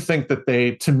 I do think that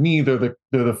they're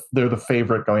the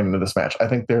favorite going into this match. I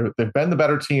think they've been the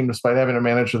better team despite having a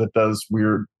manager that does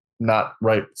weird, not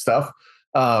right stuff.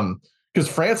 Because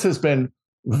France has been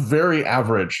very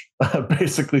average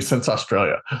basically since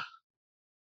Australia.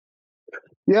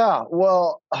 Yeah,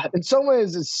 well, in some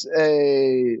ways, it's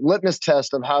a litmus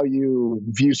test of how you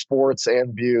view sports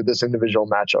and view this individual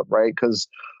matchup, right? Because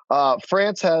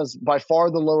France has by far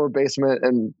the lower basement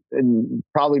and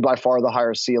probably by far the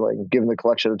higher ceiling, given the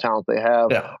collection of talent they have.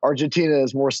 Yeah. Argentina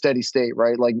is more steady state,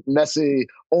 right? Like Messi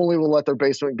only will let their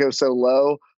basement go so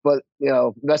low, but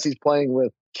Messi's playing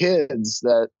with kids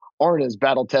that aren't as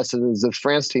battle tested as the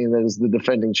France team that is the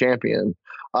defending champion.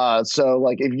 So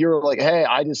like if you're like, hey,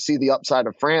 I just see the upside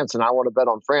of France and I want to bet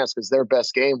on France because their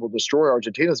best game will destroy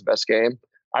Argentina's best game.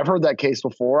 I've heard that case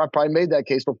before. I probably made that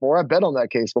case before. I bet on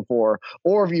that case before.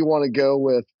 Or if you want to go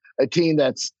with a team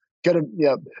that's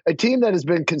a team that has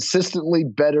been consistently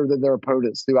better than their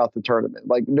opponents throughout the tournament.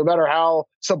 Like no matter how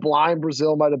sublime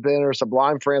Brazil might have been or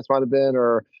sublime France might have been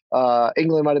or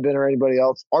England might have been or anybody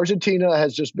else, Argentina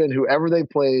has just been whoever they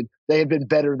played. They have been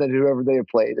better than whoever they have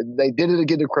played. And they did it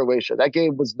again to Croatia. That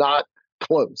game was not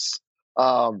close.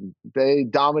 They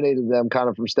dominated them kind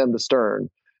of from stem to stern.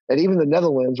 And even the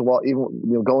Netherlands,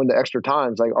 going to extra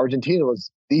times, like Argentina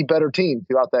was the better team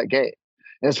throughout that game.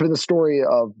 And it's been the story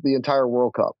of the entire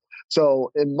World Cup.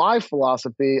 So in my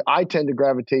philosophy, I tend to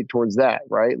gravitate towards that,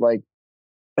 right? Like,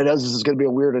 I know this is going to be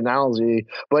a weird analogy,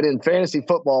 but in fantasy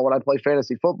football, when I play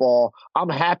fantasy football, I'm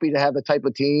happy to have the type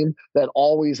of team that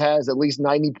always has at least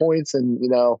 90 points and,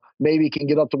 maybe can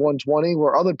get up to 120,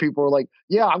 where other people are like,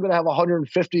 yeah, I'm going to have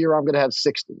 150 or I'm going to have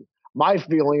 60. My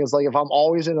feeling is like if I'm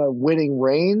always in a winning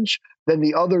range, then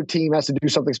the other team has to do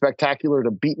something spectacular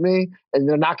to beat me, and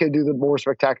they're not going to do the more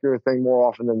spectacular thing more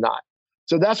often than not.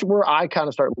 So that's where I kind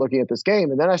of start looking at this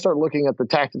game. And then I start looking at the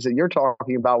tactics that you're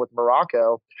talking about with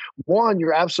Morocco. One,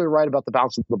 you're absolutely right about the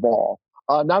bounce of the ball.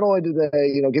 Not only did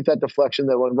they, get that deflection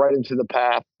that went right into the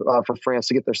path for France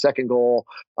to get their second goal.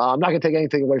 I'm not going to take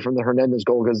anything away from the Hernandez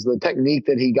goal because the technique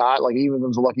that he got, like even if it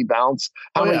was a lucky bounce.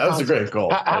 That was a great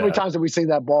goal. How many times have we seen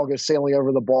that ball go sailing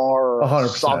over the bar or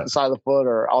 100%. off the side of the foot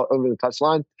or out over the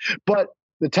touchline? But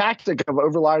the tactic of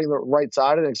overlining the right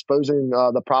side and exposing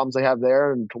the problems they have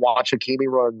there, and to watch Hakimi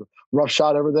run rough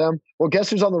shot over them. Well, guess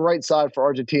who's on the right side for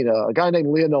Argentina? A guy named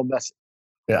Lionel Messi.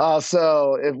 Yeah.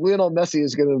 So if Lionel Messi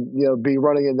is going to be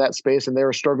running in that space and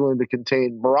they're struggling to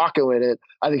contain Morocco in it,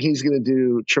 I think he's going to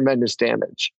do tremendous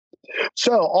damage.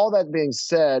 So all that being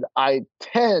said, I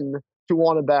tend to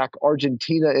want to back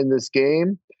Argentina in this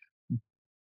game.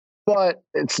 But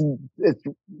it's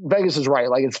Vegas is right.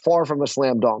 Like it's far from a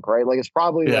slam dunk, right? Like it's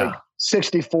probably like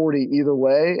 60-40 either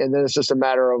way. And then it's just a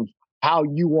matter of how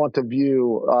you want to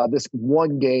view this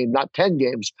one game, not 10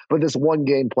 games, but this one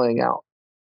game playing out.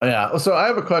 Yeah. So I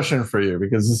have a question for you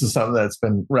because this is something that's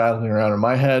been rattling around in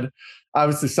my head.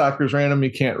 Obviously, soccer is random.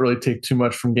 You can't really take too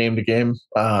much from game to game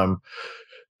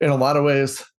in a lot of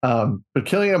ways. But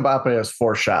Kylian Mbappe has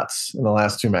 4 shots in the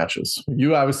last 2 matches.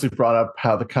 You obviously brought up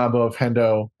how the combo of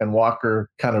Hendo and Walker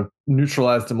kind of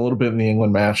neutralized him a little bit in the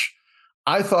England match.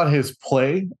 I thought his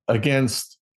play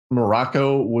against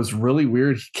Morocco was really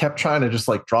weird. He kept trying to just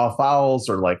like draw fouls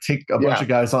or like take a bunch of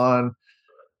guys on.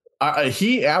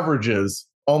 He averages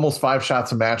almost 5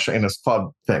 shots a match in his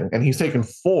club thing. And he's taken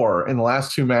 4 in the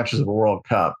last 2 matches of the World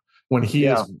Cup when he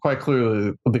is quite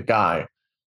clearly the guy.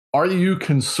 Are you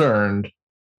concerned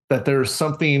that there's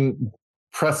something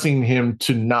pressing him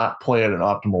to not play at an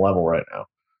optimal level right now?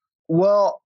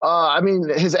 Well, I mean,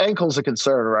 his ankle's a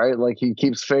concern, right? Like he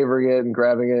keeps favoring it and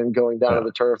grabbing it and going down to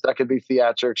the turf. That could be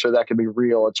theatrics or that could be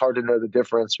real. It's hard to know the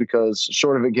difference because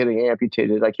short of it getting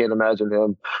amputated, I can't imagine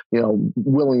him,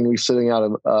 willingly sitting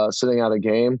out a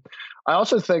game. I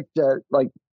also think that like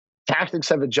tactics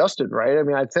have adjusted, right? I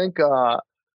mean, I think,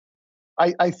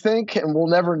 and we'll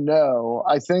never know.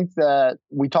 I think that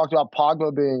we talked about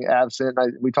Pogba being absent.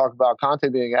 We talked about Conte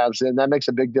being absent. That makes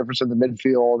a big difference in the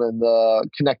midfield and the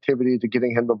connectivity to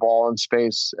getting him the ball in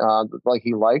space like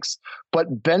he likes.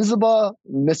 But Benzema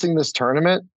missing this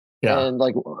tournament and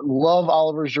like love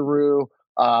Oliver Giroud.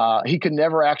 He could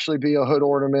never actually be a hood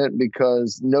ornament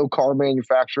because no car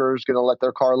manufacturer is going to let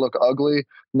their car look ugly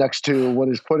next to what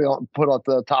is put on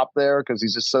the top there because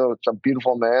he's just such a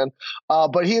beautiful man.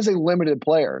 But he is a limited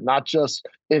player, not just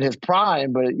in his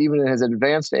prime, but even in his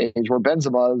advanced age, where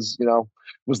Benzema is,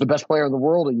 was the best player in the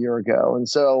world a year ago. And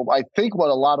so I think a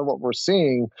lot of what we're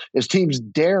seeing is teams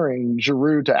daring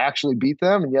Giroud to actually beat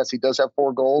them. And yes, he does have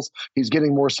 4 goals. He's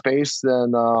getting more space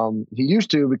than he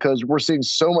used to because we're seeing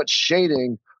so much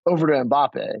shading over to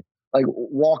Mbappe. Like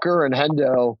Walker and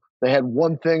Hendo, they had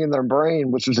one thing in their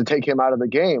brain, which was to take him out of the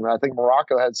game. And I think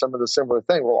Morocco had some of the similar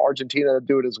thing. Will Argentina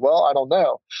do it as well? I don't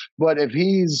know. But if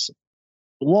he's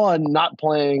not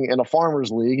playing in a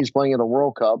farmers league, he's playing in the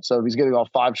World Cup. So if he's getting off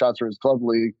 5 shots for his club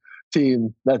league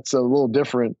team, that's a little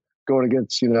different going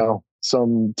against,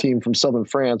 some team from Southern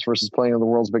France versus playing on the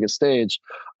world's biggest stage.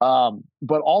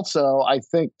 But also I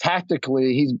think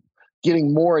tactically he's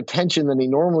getting more attention than he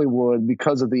normally would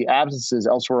because of the absences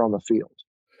elsewhere on the field.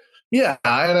 Yeah,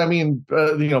 and I mean,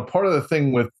 part of the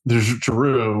thing with the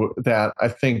Giroud that I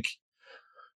think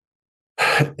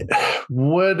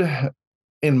would,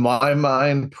 in my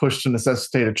mind, push to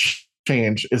necessitate a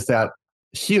change is that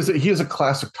he is a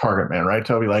classic target man, right,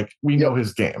 Toby? Like we know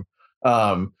his game.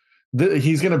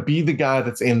 He's going to be the guy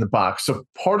that's in the box. So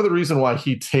part of the reason why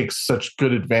he takes such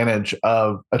good advantage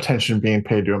of attention being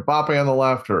paid to Mbappe on the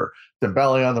left or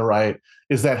Dembele on the right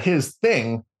is that his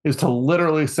thing is to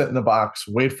literally sit in the box,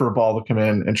 wait for a ball to come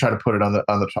in, and try to put it on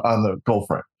the goal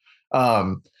frame.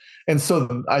 And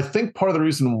so I think part of the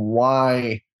reason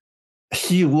why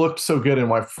he looked so good and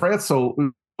why France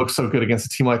looked so good against a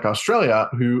team like Australia,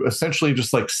 who essentially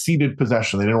just like ceded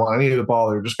possession, they didn't want any of the ball,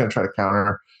 they were just going to try to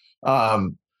counter,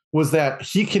 was that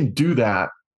he can do that.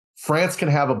 France can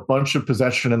have a bunch of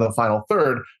possession in the final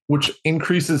third, which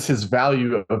increases his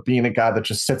value of being a guy that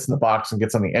just sits in the box and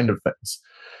gets on the end of things.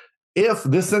 If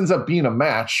this ends up being a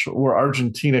match where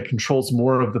Argentina controls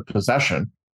more of the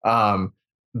possession,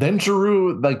 then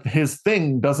Giroud, like his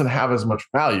thing doesn't have as much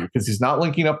value because he's not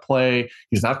linking up play.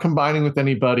 He's not combining with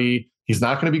anybody. He's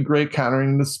not going to be great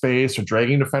countering into space or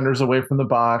dragging defenders away from the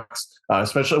box,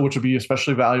 which would be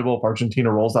especially valuable if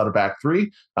Argentina rolls out a back 3,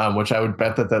 which I would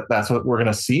bet that's what we're going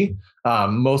to see.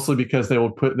 Mostly because they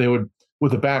would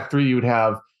with the back 3, you would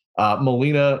have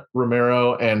Molina,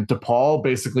 Romero, and DePaul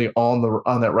basically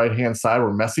on that right hand side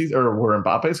where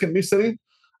Mbappe is going to be sitting.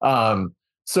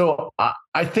 So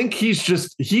I think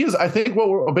I think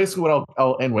what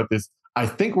I'll end with is I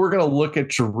think we're going to look at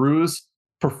Giroud's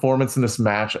performance in this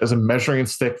match as a measuring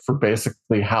stick for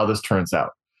basically how this turns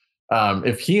out.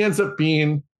 If he ends up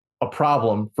being a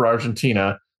problem for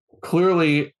Argentina,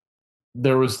 clearly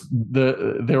there was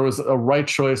a right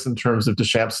choice in terms of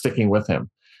Deschamps sticking with him.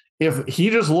 If he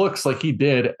just looks like he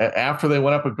did after they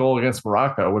went up a goal against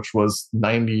Morocco, which was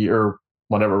 90 or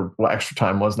whatever extra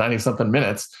time was, 90 something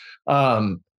minutes,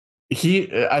 I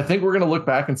think we're going to look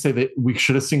back and say that we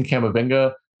should have seen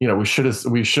Camavinga.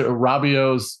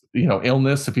 Rabiot's,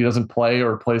 illness, if he doesn't play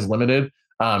or plays limited,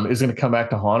 is going to come back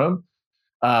to haunt him.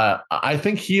 I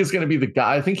think he is going to be the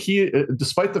guy. I think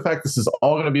despite the fact this is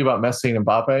all going to be about Messi and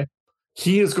Mbappe,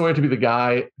 he is going to be the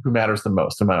guy who matters the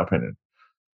most, in my opinion.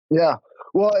 Yeah.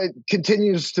 Well, it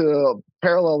continues to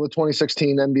parallel the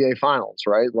 2016 NBA Finals,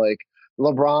 right? Like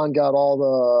LeBron got all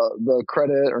the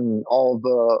credit and all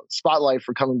the spotlight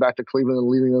for coming back to Cleveland and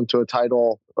leading them to a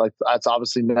title. Like that's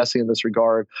obviously Messi in this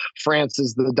regard. France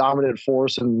is the dominant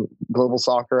force in global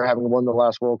soccer, having won the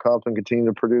last World Cup and continue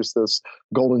to produce this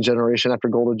golden generation after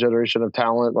golden generation of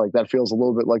talent. Like that feels a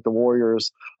little bit like the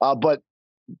Warriors. But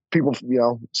people,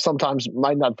 sometimes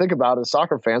might not think about as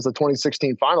soccer fans, the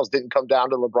 2016 finals didn't come down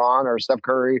to LeBron or Steph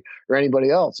Curry or anybody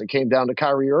else. It came down to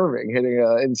Kyrie Irving hitting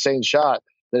an insane shot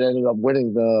that ended up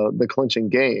winning the clinching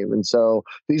game. And so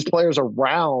these players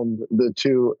around the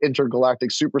 2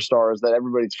 intergalactic superstars that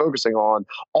everybody's focusing on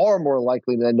are more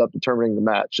likely to end up determining the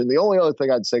match. And the only other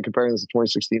thing I'd say comparing this to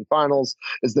 2016 finals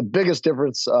is the biggest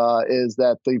difference is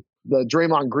that the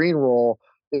Draymond Green role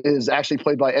is actually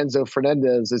played by Enzo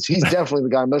Fernandez. He's definitely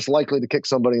the guy most likely to kick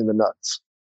somebody in the nuts.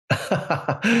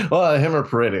 Well, him or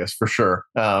Paredes for sure.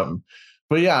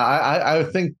 But yeah, I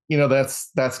think,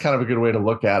 that's kind of a good way to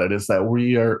look at it, is that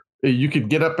you could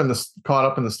get caught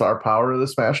up in the star power of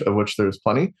this match, of which there's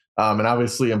plenty. And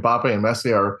obviously Mbappe and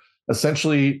Messi are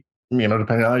essentially, depending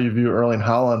on how you view Erling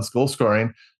Haaland's goal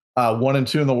scoring, 1 and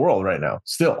 2 in the world right now.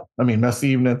 Still, I mean, Messi,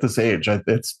 even at this age,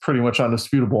 it's pretty much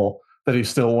undisputable that he's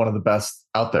still one of the best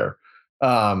out there.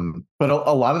 But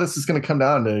a lot of this is going to come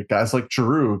down to guys like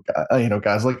Giroud,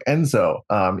 guys like Enzo.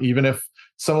 Even if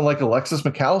someone like Alexis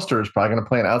McAllister is probably going to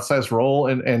play an outsized role,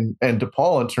 and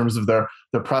DePaul in terms of their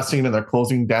pressing and their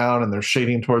closing down and their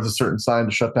shading towards a certain sign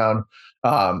to shut down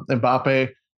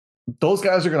Mbappe. Those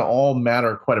guys are going to all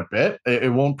matter quite a bit.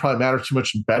 It won't probably matter too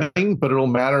much in betting, but it'll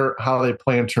matter how they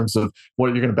play in terms of what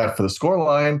you're going to bet for the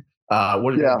scoreline,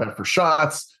 what you're going to bet for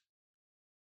shots,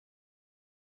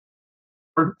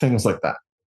 things like that.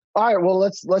 All right, well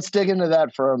let's dig into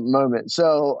that for a moment.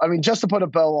 So, I mean, just to put a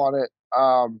bow on it,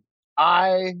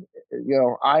 I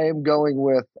I am going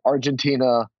with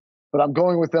Argentina, but I'm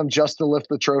going with them just to lift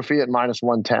the trophy at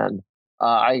 -110.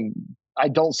 I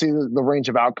don't see the range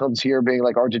of outcomes here being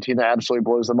like Argentina absolutely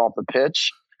blows them off the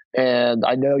pitch, and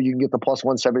I know you can get the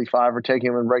 +175 or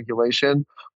taking them in regulation,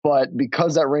 but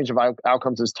because that range of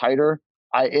outcomes is tighter,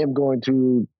 I am going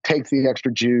to take the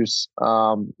extra juice,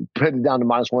 put it down to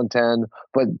 -110,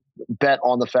 but bet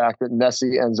on the fact that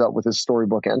Messi ends up with his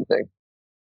storybook ending.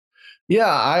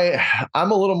 Yeah,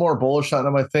 I'm a little more bullish on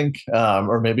them, I think,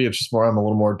 or maybe it's just more I'm a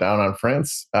little more down on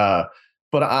France.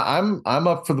 But I'm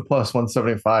up for the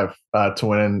 +175 to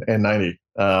win in 90.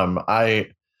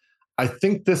 I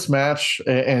think this match,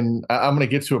 and I'm going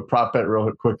to get to a prop bet real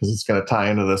quick because it's going to tie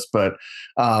into this, but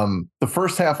the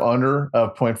first half under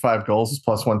of 0.5 goals is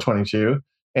 +122.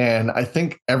 And I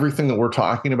think everything that we're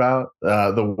talking about,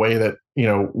 the way that,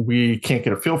 we can't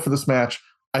get a feel for this match,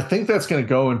 I think that's going to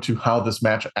go into how this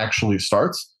match actually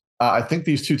starts. I think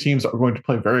these two teams are going to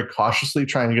play very cautiously,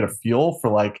 trying to get a feel for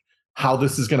like how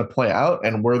this is going to play out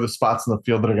and where the spots in the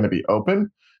field that are going to be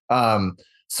open.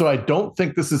 So I don't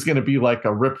think this is going to be like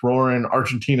a rip roaring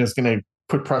Argentina is going to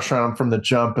put pressure on them from the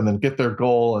jump and then get their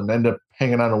goal and end up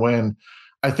hanging on a win.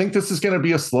 I think this is going to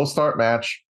be a slow start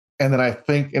match. And then I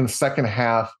think in the second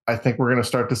half, I think we're going to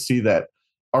start to see that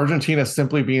Argentina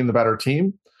simply being the better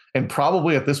team. And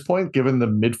probably at this point, given the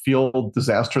midfield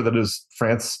disaster that is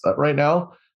France right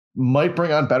now, might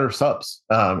bring on better subs,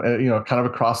 kind of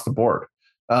across the board.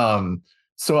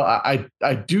 So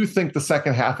I do think the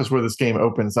second half is where this game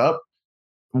opens up,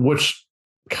 which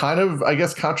kind of, I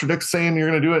guess, contradicts saying you're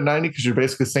going to do it at 90 because you're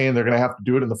basically saying they're going to have to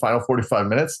do it in the final 45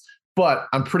 minutes. But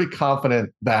I'm pretty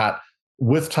confident that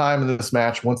with time in this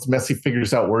match, once Messi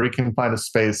figures out where he can find a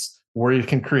space, where he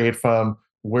can create from,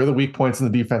 where the weak points in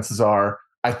the defenses are,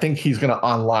 I think he's going to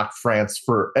unlock France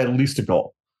for at least a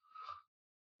goal.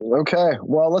 Okay,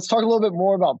 well, let's talk a little bit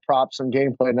more about props and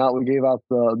gameplay. Now that we gave out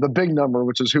the big number,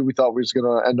 which is who we thought was going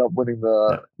to end up winning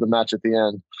the match at the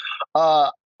end.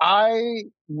 I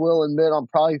will admit I'm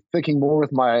probably thinking more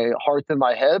with my heart than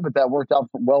my head, but that worked out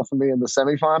well for me in the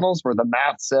semifinals, where the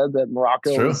math said that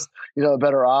Morocco was, a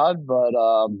better odd. But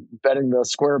betting the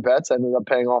square bets ended up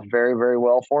paying off very, very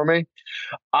well for me.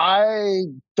 I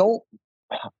don't.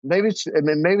 Maybe it's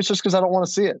just because I don't want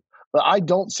to see it. But I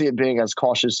don't see it being as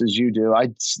cautious as you do. I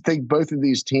think both of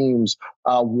these teams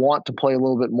want to play a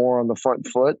little bit more on the front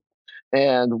foot.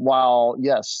 And while,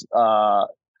 yes,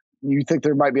 you think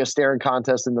there might be a staring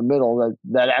contest in the middle,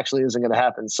 that actually isn't going to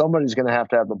happen. Somebody's going to have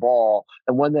the ball.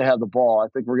 And when they have the ball, I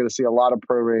think we're going to see a lot of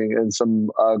probing and some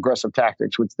aggressive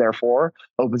tactics, which therefore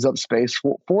opens up space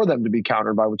for them to be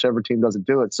countered by whichever team doesn't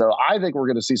do it. So I think we're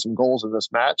going to see some goals in this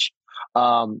match.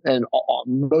 And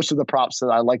most of the props that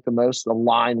I like the most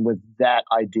align with that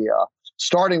idea,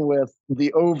 starting with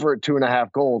the over at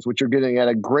 2.5 goals, which you're getting at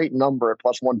a great number at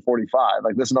 +145.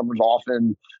 Like this number is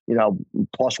often,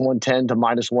 +110 to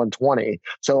 -120.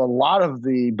 So a lot of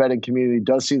the betting community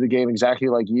does see the game exactly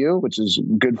like you, which is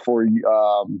good for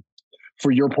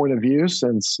your point of view,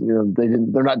 since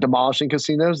they're not demolishing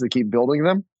casinos, they keep building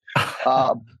them.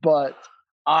 But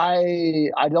I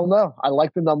don't know. I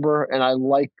like the number, and I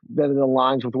like that it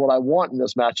aligns with what I want in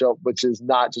this matchup, which is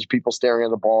not just people staring at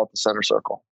the ball at the center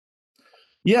circle.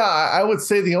 Yeah, I would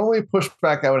say the only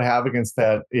pushback I would have against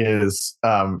that is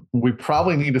we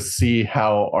probably need to see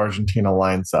how Argentina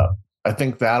lines up. I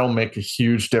think that'll make a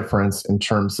huge difference in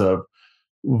terms of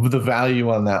the value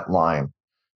on that line.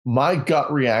 My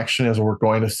gut reaction is we're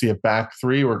going to see a back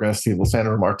three. We're going to see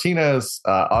Lisandro Martinez,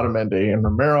 Otamendi, and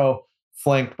Romero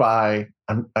flanked by,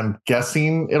 I'm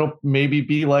guessing it'll maybe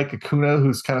be like Acuna,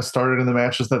 who's kind of started in the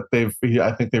matches that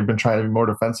I think they've been trying to be more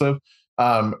defensive.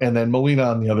 And then Molina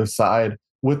on the other side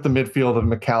with the midfield of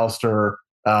McAllister,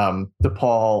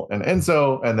 DePaul, and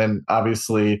Enzo. And then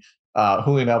obviously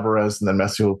Julian Alvarez, and then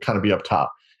Messi will kind of be up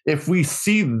top. If we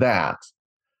see that,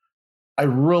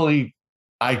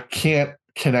 I can't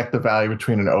connect the value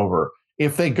between an over.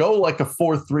 If they go like a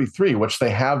 4-3-3, which they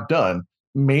have done,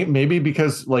 maybe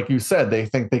because, like you said, they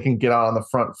think they can get out on the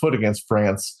front foot against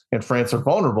France and France are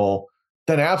vulnerable,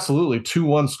 then absolutely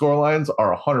 2-1 scorelines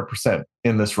are 100%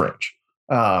 in this range.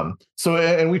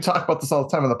 And we talk about this all the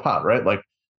time in the pod, right? Like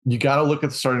you got to look at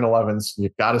the starting 11s. You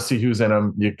got to see who's in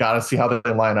them. You got to see how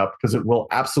they line up, because it will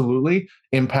absolutely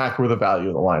impact where the value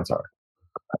of the lines are.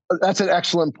 That's an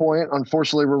excellent point.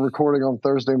 Unfortunately, we're recording on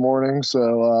Thursday morning,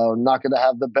 so not going to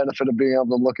have the benefit of being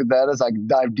able to look at that as I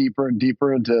dive deeper and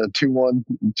deeper into 2-1,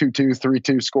 2-2,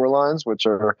 3-2 score lines, which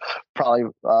are probably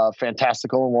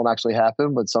fantastical and won't actually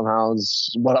happen, but somehow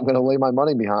is what I'm going to lay my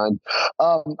money behind.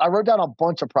 I wrote down a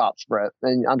bunch of props, Brett,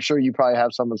 and I'm sure you probably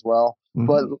have some as well. Mm-hmm.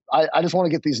 But I just want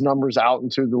to get these numbers out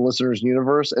into the listeners'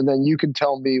 universe, and then you can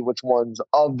tell me which ones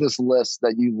of this list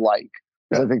that you like.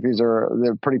 I think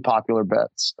they're pretty popular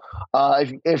bets.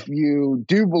 If you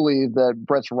do believe that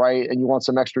Brett's right and you want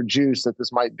some extra juice, that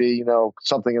this might be,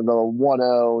 something in the 1-0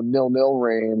 0-0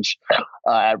 range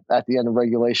at the end of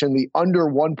regulation, the under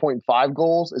 1.5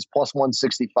 goals is plus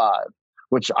 165,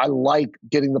 which I like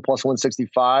getting the plus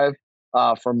 165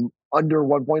 from under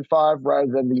 1.5 rather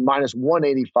than the minus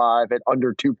 185 at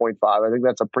under 2.5. I think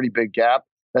that's a pretty big gap.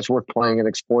 That's worth playing and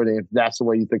exploiting if that's the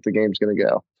way you think the game's going to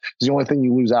go. The only thing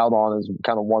you lose out on is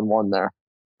kind of 1-1 there.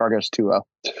 Or I guess 2-0.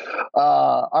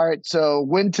 All right, so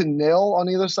win to nil on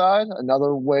either side.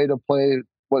 Another way to play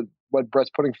what Brett's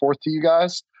putting forth to you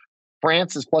guys.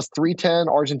 France is plus 310.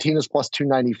 Argentina is plus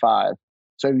 295.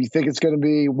 So if you think it's going to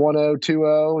be 1-0,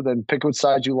 2-0, then pick which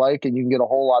side you like, and you can get a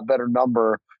whole lot better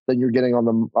number than you're getting on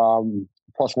the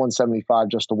plus 175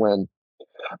 just to win.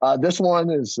 This one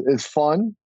is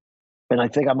fun. And I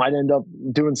think I might end up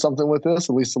doing something with this,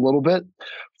 at least a little bit.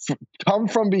 Come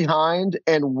from behind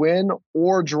and win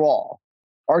or draw.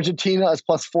 Argentina is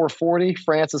plus 440.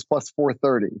 France is plus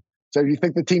 430. So if you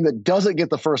think the team that doesn't get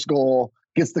the first goal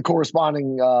gets the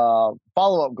corresponding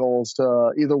follow-up goals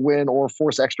to either win or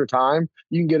force extra time,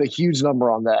 you can get a huge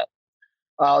number on that.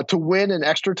 To win in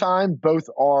extra time, both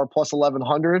are plus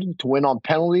 1,100. To win on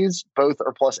penalties, both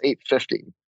are plus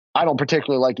 850. I don't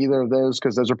particularly like either of those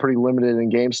because those are pretty limited in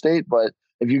game state. But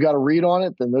if you got a read on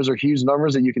it, then those are huge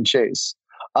numbers that you can chase.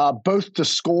 Both to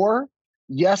score,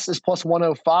 yes is plus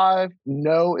 105,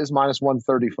 no is minus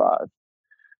 135.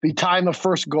 The time of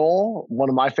first goal, one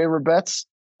of my favorite bets,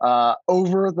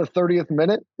 over the 30th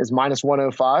minute is minus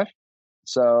 105.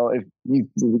 So if you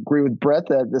agree with Brett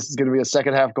that this is going to be a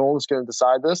second half goal that's going to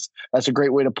decide this, that's a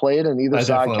great way to play it. And either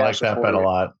side, I definitely like that bet a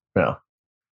lot. Yeah.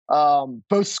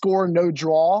 Both score, no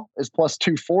draw is plus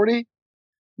 240.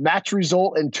 Match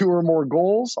result in 2 or more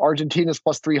goals. Argentina is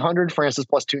plus 300. France is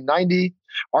plus 290.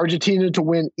 Argentina to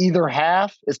win either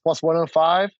half is plus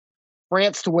 105.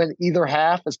 France to win either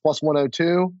half is plus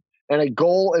 102. And a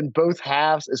goal in both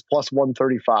halves is plus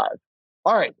 135.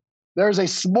 All right. There's a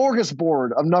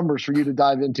smorgasbord of numbers for you to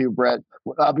dive into, Brett.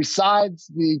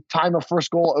 Besides the time of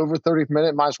first goal over 30th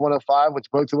minute, minus 105, which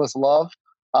both of us love,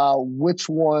 which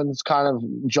ones kind of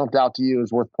jumped out to you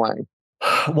as worth playing?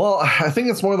 Well, I think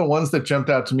it's more the ones that jumped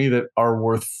out to me that are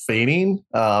worth fading.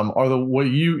 Are the what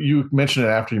you mentioned it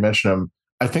after you mentioned them.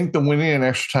 I think the winning in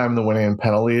extra time, the winning in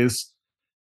penalties,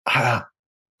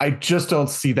 I just don't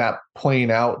see that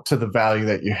playing out to the value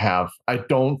that you have. I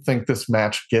don't think this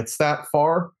match gets that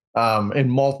far in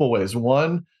multiple ways.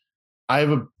 One, I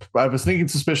have a sneaking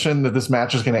suspicion that this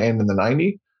match is going to end in the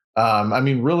 90. I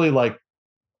mean, really, like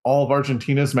all of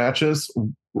Argentina's matches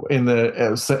in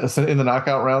the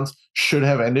knockout rounds should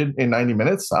have ended in 90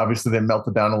 minutes. Obviously, they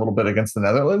melted down a little bit against the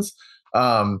Netherlands.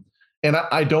 And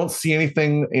I don't see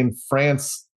anything in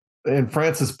France's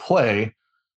play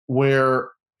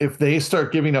where if they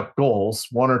start giving up goals,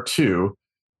 1 or 2,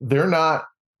 they're not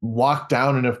locked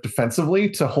down enough defensively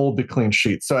to hold the clean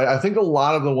sheet. So I think a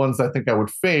lot of the ones I think I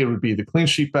would fade would be the clean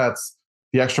sheet bets,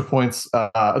 the extra points,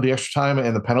 the extra time,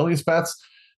 and the penalties bets,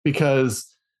 because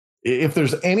if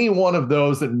there's any one of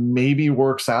those that maybe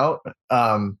works out,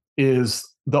 is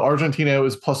the Argentina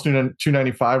is plus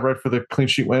 295, right, for the clean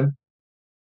sheet win?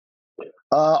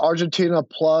 Argentina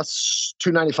plus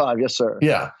 295. Yes, sir.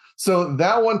 Yeah. So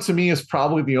that one to me is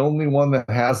probably the only one that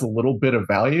has a little bit of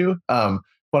value.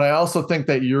 But I also think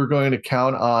that you're going to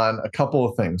count on a couple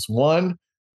of things. One,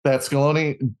 that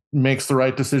Scaloni makes the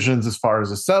right decisions as far as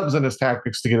his subs and his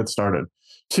tactics to get it started.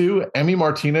 2, Emi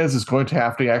Martinez is going to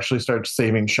have to actually start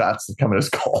saving shots that come in his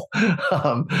goal.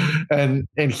 And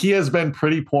he has been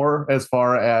pretty poor as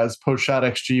far as post-shot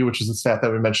XG, which is a stat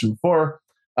that we mentioned before.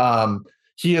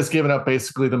 He has given up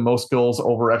basically the most goals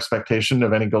over expectation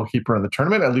of any goalkeeper in the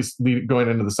tournament, at least going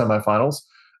into the semifinals.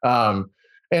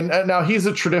 And now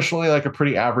he's traditionally like a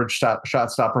pretty average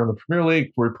shot stopper in the Premier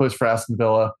League, where he plays for Aston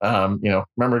Villa.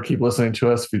 Remember to keep listening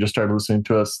to us if you just started listening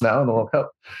to us now in the World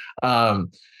Cup.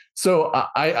 So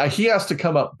he has to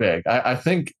come up big. I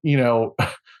think,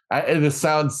 this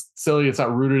sounds silly. It's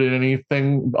not rooted in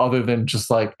anything other than just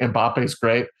like Mbappe's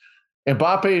great.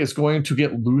 Mbappe is going to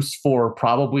get loose for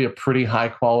probably a pretty high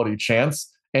quality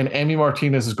chance. And Emi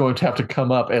Martinez is going to have to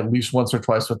come up at least once or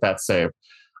twice with that save.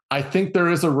 I think there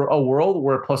is a world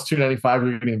where plus 295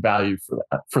 you're getting value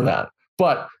for that.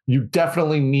 But you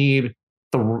definitely need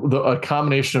a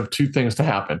combination of two things to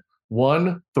happen.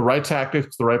 One, the right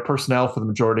tactics, the right personnel for the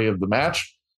majority of the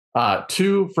match.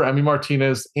 Two, for Emi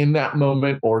Martinez in that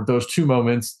moment or those two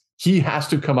moments, he has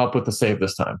to come up with the save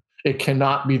this time. It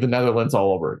cannot be the Netherlands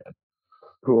all over again.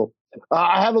 Cool.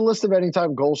 I have a list of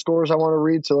anytime goal scorers I want to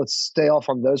read, so let's stay off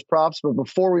on those props. But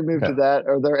before we move to that,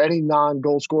 are there any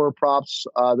non-goal scorer props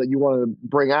that you want to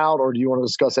bring out, or do you want to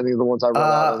discuss any of the ones I wrote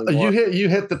out anymore? You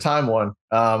hit the time one.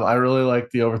 I really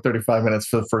like the over 35 minutes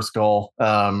for the first goal.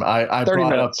 I 30 brought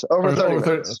minutes. up Over 30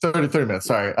 minutes. 30 minutes.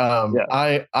 Sorry.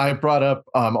 I brought up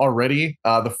already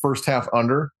the first half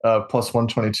under plus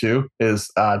 122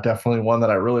 is definitely one that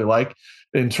I really like.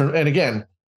 And again,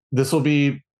 this will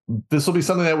be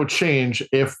something that would change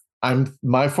if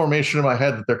my formation in my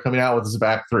head that they're coming out with is a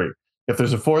back three. If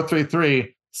there's a 4-3-3,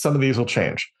 some of these will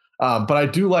change. But I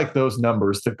do like those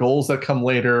numbers. The goals that come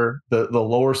later, the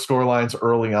lower score lines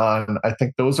early on, I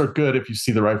think those are good if you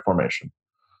see the right formation.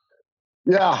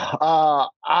 Yeah,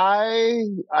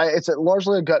 it's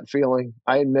largely a gut feeling.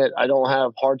 I admit I don't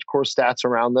have hardcore stats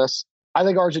around this. I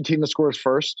think Argentina scores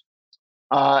first.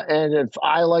 And if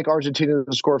I like Argentina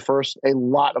to score first, a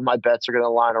lot of my bets are going to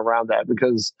line around that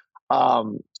because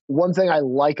one thing I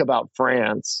like about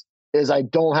France is I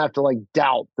don't have to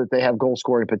doubt that they have goal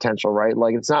scoring potential, right?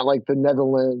 Like it's not like the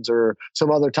Netherlands or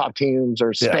some other top teams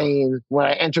or Spain. Yeah. When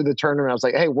I entered the tournament, I was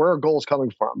like, hey, where are goals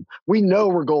coming from? We know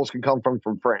where goals can come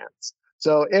from France.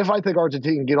 So if I think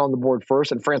Argentina can get on the board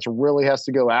first and France really has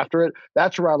to go after it,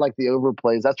 that's where I like the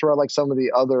overplays. That's where I like some of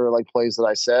the other plays that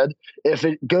I said. If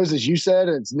it goes as you said,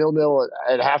 and it's 0-0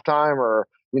 at halftime or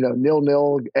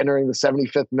 0-0 entering the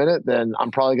 75th minute, then I'm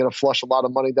probably going to flush a lot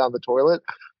of money down the toilet.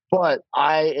 But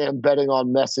I am betting on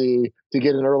Messi to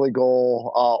get an early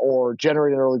goal or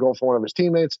generate an early goal for one of his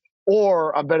teammates,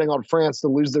 or I'm betting on France to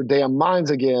lose their damn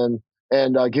minds again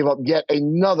and give up yet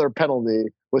another penalty,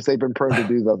 which they've been prone to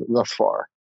do thus far.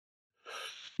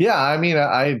 Yeah, I mean,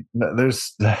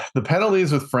 there's the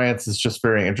penalties with France is just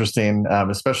very interesting,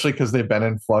 especially because they've been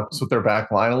in flux with their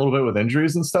back line a little bit with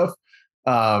injuries and stuff.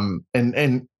 And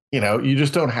you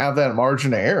just don't have that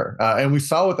margin of error. And we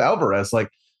saw with Alvarez,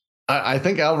 I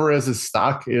think Alvarez's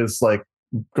stock is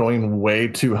going way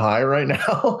too high right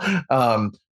now.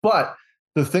 But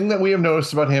the thing that we have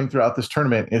noticed about him throughout this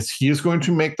tournament is he is going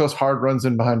to make those hard runs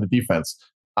in behind the defense.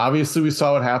 Obviously, we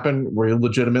saw what happened where he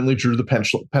legitimately drew the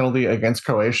penalty against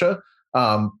Croatia.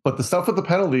 But the stuff with the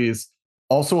penalties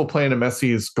also will play into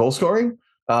Messi's goal scoring.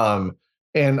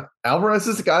 And Alvarez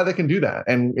is a guy that can do that.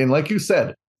 And like you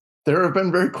said, there have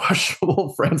been very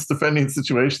questionable France defending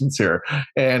situations here.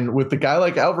 And with the guy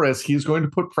like Alvarez, he's going to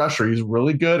put pressure. He's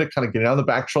really good at kind of getting on the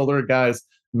back shoulder of guys,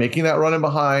 making that run in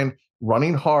behind,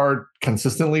 running hard,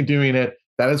 consistently doing it.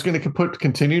 That is going to put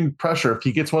continued pressure. If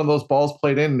he gets one of those balls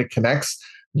played in and it connects,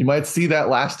 you might see that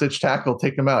last-ditch tackle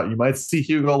take him out. You might see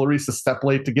Hugo Lloris step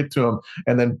late to get to him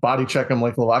and then body check him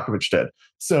like Livakovic did.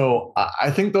 So I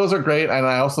think those are great. And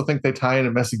I also think they tie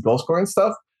into Messi goal-scoring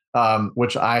stuff,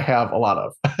 which I have a lot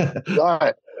of. All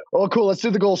right. Well, cool. Let's do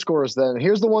the goal scorers then.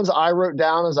 Here's the ones I wrote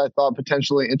down as I thought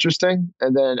potentially interesting,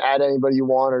 and then add anybody you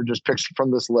want or just pick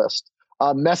from this list.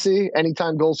 Messi,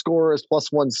 anytime goal scorer is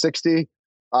plus 160.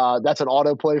 That's an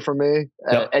auto play for me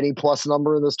at any plus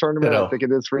number in this tournament. I think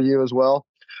it is for you as well.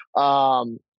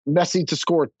 Messi to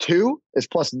score 2 is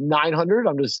plus 900.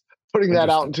 I'm just putting that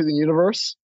out into the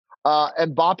universe.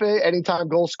 Mbappe, anytime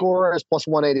goal scorer, is plus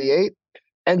 188.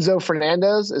 Enzo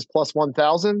Fernandez is plus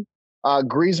 1,000.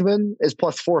 Griezmann is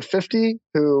plus 450,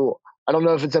 who I don't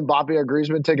know if it's Mbappe or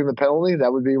Griezmann taking the penalty.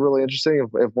 That would be really interesting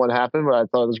if one happened, but I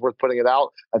thought it was worth putting it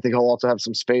out. I think he'll also have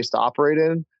some space to operate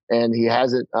in, and he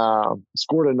hasn't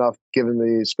scored enough given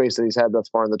the space that he's had thus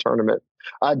far in the tournament.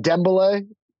 Dembele,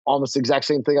 almost the exact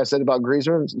same thing I said about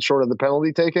Griezmann, short of the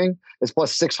penalty taking, is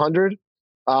plus 600.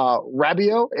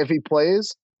 Rabiot, if he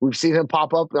plays, we've seen him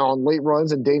pop up on late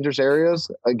runs in dangerous areas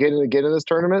again and again in this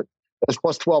tournament. It's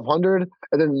plus 1,200.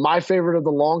 And then my favorite of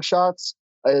the long shots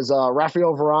is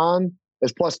Raphael Varane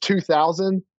is plus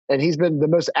 2,000. And he's been the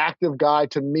most active guy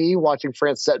to me watching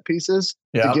France set pieces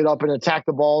to get up and attack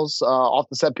the balls off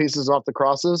the set pieces and off the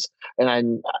crosses.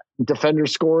 And defender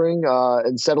scoring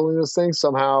and settling this thing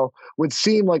somehow would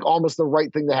seem like almost the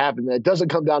right thing to happen. That it doesn't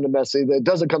come down to Messi. That it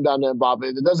doesn't come down to Mbappe.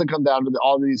 It doesn't come down to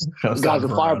all these guys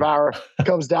with firepower. It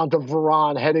comes down to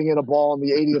Varane heading in a ball in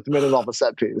the 80th minute off a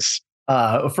set piece.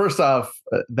 First off,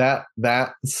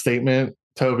 that statement,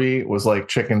 Toby, was like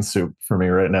chicken soup for me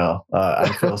right now.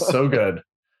 I feel so good.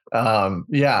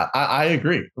 I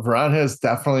agree. Varane has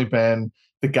definitely been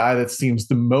the guy that seems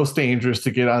the most dangerous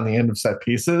to get on the end of set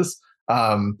pieces.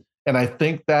 And I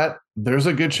think that there's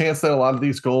a good chance that a lot of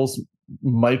these goals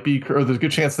might be, or there's a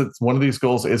good chance that one of these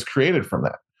goals is created from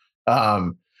that.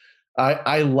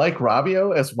 I like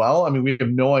Rabiot as well. I mean, we have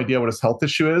no idea what his health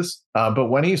issue is, but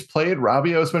when he's played,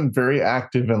 Rabiot has been very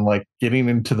active in like getting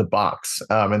into the box.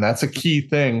 And that's a key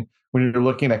thing when you're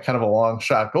looking at kind of a long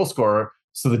shot goal scorer.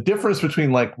 So the difference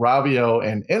between like Rabiot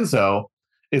and Enzo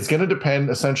is going to depend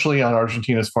essentially on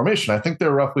Argentina's formation. I think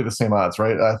they're roughly the same odds,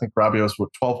 right? I think Rabiot was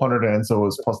 1,200 and Enzo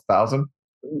was plus 1,000.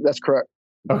 That's correct.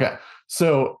 Okay.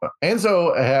 So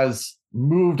Enzo has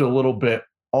moved a little bit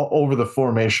over the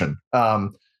formation.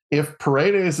 If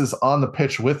Paredes is on the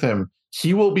pitch with him,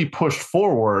 he will be pushed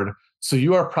forward. So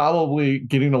you are probably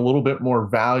getting a little bit more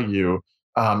value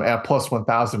at plus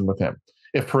 1,000 with him.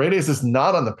 If Paredes is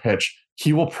not on the pitch,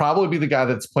 he will probably be the guy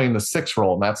that's playing the 6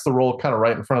 role. And that's the role kind of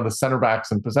right in front of the center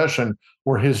backs in possession,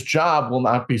 where his job will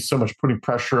not be so much putting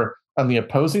pressure on the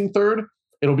opposing third.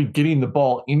 It'll be getting the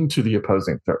ball into the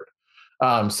opposing third.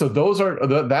 So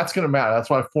that's going to matter. That's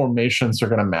why formations are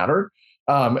going to matter.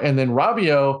 And then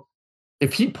Rabiot,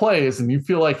 if he plays and you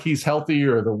feel like he's healthy,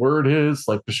 or the word is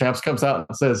like Deschamps comes out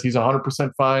and says he's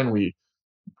 100% fine, we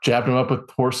jabbed him up with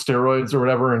horse steroids or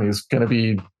whatever, and he's going to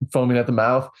be foaming at the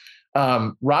mouth.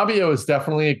 Rabiot is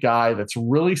definitely a guy that's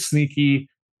really sneaky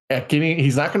at getting,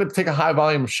 he's not going to take a high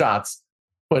volume of shots,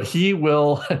 but he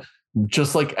will,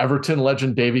 just like Everton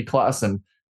legend Davy Klaassen,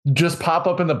 just pop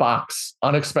up in the box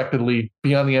unexpectedly,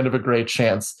 be on the end of a great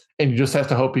chance, and you just have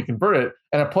to hope he convert it.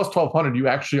 And at plus 1,200, you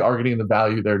actually are getting the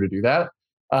value there to do that.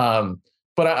 But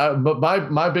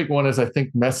my big one is I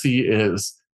think Messi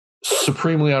is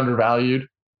supremely undervalued.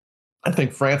 I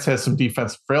think France has some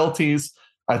defensive frailties.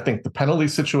 I think the penalty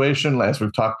situation, as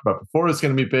we've talked about before, is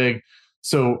going to be big.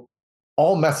 So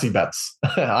all Messi bets.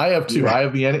 I have two. Yeah.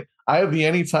 I have the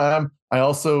anytime. I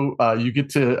also, you get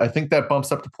to, I think that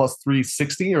bumps up to plus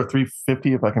 360 or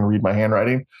 350 if I can read my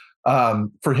handwriting,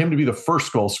 for him to be the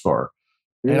first goal scorer.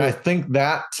 Yeah. And I think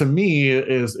that to me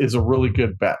is a really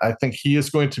good bet. I think he is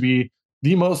going to be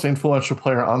the most influential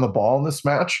player on the ball in this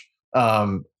match.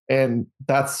 And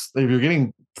that's, if you're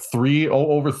getting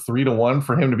over 3-1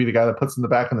 for him to be the guy that puts in the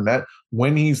back of the net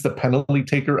when he's the penalty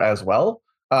taker as well,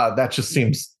 that just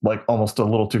seems like almost a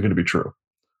little too good to be true.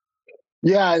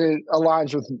 Yeah, and it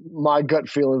aligns with my gut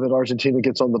feeling that Argentina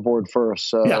gets on the board first.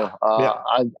 So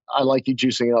I like you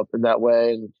juicing up in that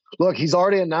way. And look, he's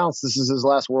already announced this is his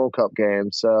last World Cup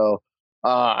game. So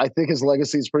I think his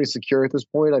legacy is pretty secure at this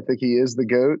point. I think he is the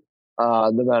GOAT,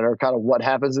 no matter kind of what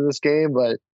happens in this game.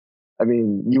 But, I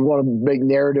mean, you want to make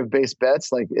narrative-based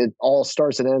bets, like it all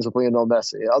starts and ends with Lionel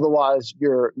Messi. Otherwise,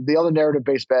 the other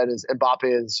narrative-based bet is Mbappe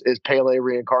is Pele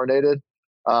reincarnated.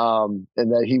 And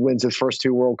that he wins his first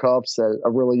 2 World Cups at a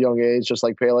really young age, just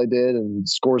like Pele did, and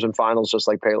scores in finals just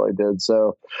like Pele did.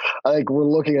 So I think we're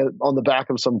looking at on the back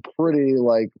of some pretty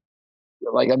like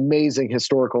amazing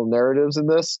historical narratives in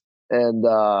this. And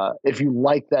if you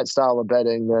like that style of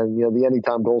betting, then the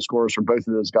anytime goal scorers for both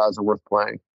of those guys are worth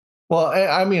playing. Well,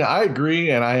 I mean, I agree,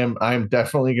 and I'm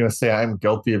definitely going to say I'm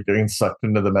guilty of getting sucked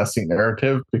into the Messi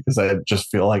narrative because I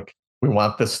just feel like we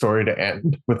want this story to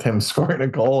end with him scoring a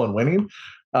goal and winning.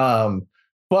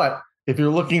 But if you're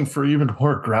looking for even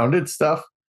more grounded stuff,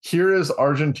 here is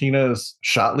Argentina's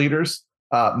shot leaders.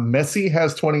 Messi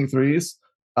has 23s.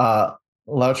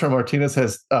 Lautaro Martinez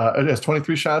has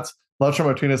 23 shots. Lautaro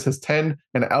Martinez has 10,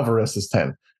 and Alvarez is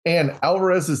 10. And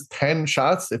Alvarez's 10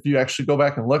 shots, if you actually go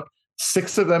back and look,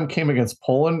 6 of them came against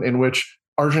Poland, in which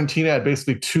Argentina had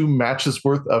basically 2 matches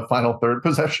worth of final third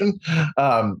possession.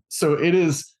 So it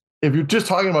is, if you're just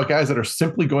talking about guys that are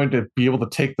simply going to be able to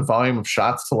take the volume of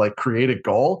shots to like create a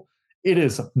goal, it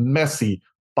is Messi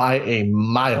by a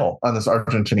mile on this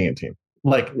Argentinian team.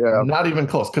 Not even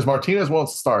close, because Martinez won't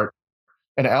start,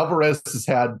 and Alvarez has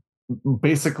had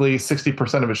basically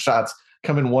 60% of his shots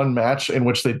come in one match in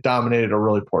which they dominated a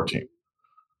really poor team.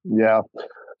 Yeah.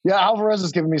 Yeah, Alvarez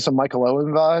is giving me some Michael Owen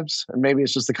vibes, and maybe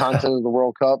it's just the content of the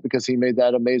World Cup because he made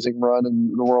that amazing run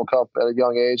in the World Cup at a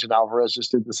young age, and Alvarez just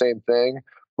did the same thing.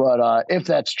 But if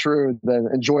that's true, then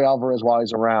enjoy Alvarez while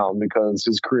he's around because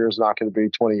his career is not going to be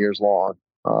 20 years long,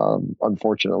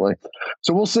 unfortunately.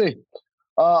 So we'll see.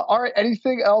 All right.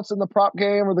 Anything else in the prop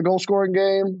game or the goal scoring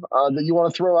game that you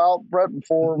want to throw out, Brett,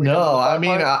 before we? No, I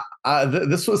mean,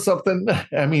 this was something.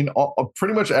 I mean,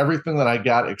 pretty much everything that I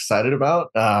got excited about,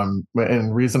 and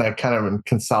the reason I kind of am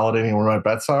consolidating where my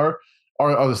bets are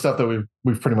the stuff that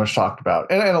we've pretty much talked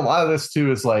about, and a lot of this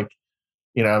too is like,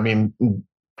 I mean,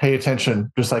 pay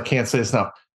attention. Just I can't say this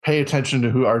enough. Pay attention to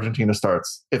who Argentina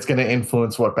starts. It's going to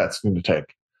influence what bets going to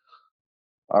take.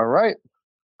 All right.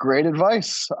 Great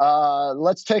advice.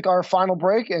 Let's take our final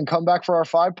break and come back for our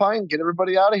 5 pint and get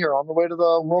everybody out of here on the way to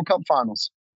the World Cup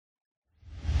finals.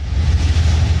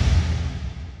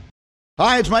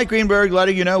 Hi, it's Mike Greenberg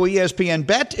letting you know ESPN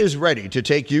Bet is ready to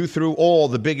take you through all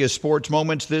the biggest sports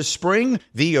moments this spring.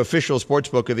 The official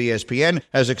sportsbook of ESPN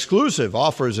has exclusive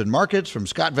offers and markets from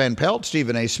Scott Van Pelt,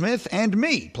 Stephen A. Smith, and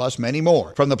me, plus many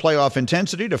more. From the playoff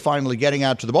intensity to finally getting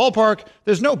out to the ballpark,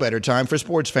 there's no better time for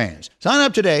sports fans. Sign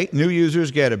up today. New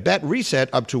users get a bet reset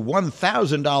up to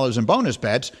 $1,000 in bonus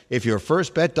bets if your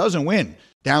first bet doesn't win.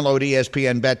 Download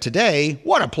ESPN Bet today.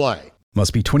 What a play.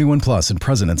 Must be 21 plus and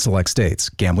present in select states.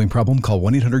 Gambling problem? Call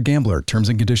 1-800-GAMBLER. Terms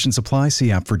and conditions apply.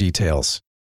 See app for details.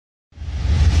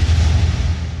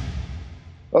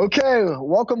 Okay,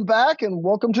 welcome back and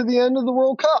welcome to the end of the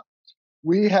World Cup.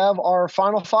 We have our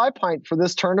final 5 pint for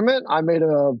this tournament. I made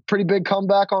a pretty big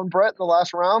comeback on Brett in the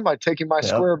last round by taking my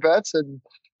square bets and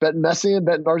betting Messi and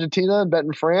betting Argentina and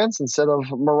betting France instead of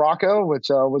Morocco, which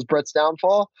was Brett's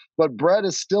downfall. But Brett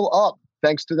is still up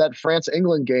thanks to that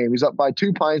France-England game. He's up by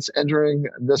 2 pints entering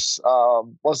this,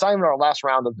 it's not even our last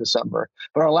round of December,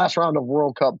 but our last round of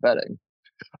World Cup betting.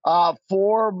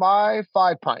 For my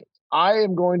 5 pint, I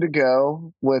am going to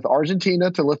go with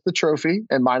Argentina to lift the trophy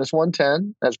and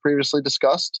 -110, as previously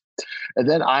discussed. And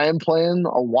then I am playing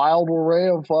a wild array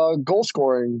of goal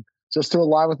scoring just to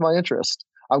align with my interest.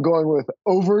 I'm going with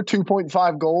over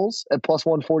 2.5 goals at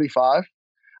 +145.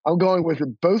 I'm going with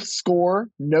both score,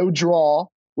 no draw,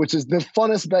 which is the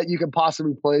funnest bet you can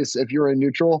possibly place if you're a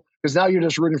neutral, because now you're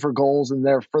just rooting for goals and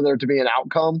for there to be an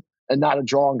outcome and not a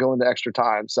draw and go into extra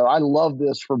time. So I love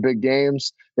this for big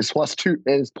games. It's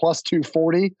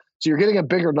 +240. So you're getting a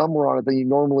bigger number on it than you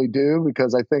normally do,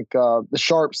 because I think the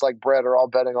sharps like Brett are all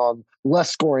betting on less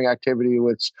scoring activity,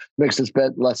 which makes this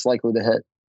bet less likely to hit.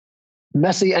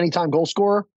 Messi, anytime goal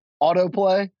scorer, auto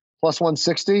play,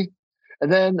 +160.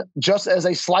 And then just as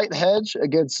a slight hedge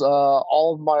against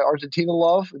all of my Argentina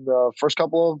love in the first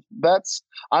couple of bets,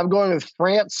 I'm going with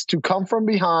France to come from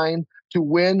behind to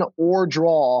win or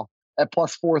draw at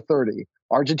 +430.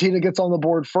 Argentina gets on the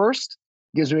board first,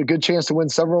 gives me a good chance to win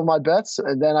several of my bets.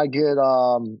 And then I get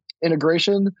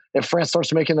integration if France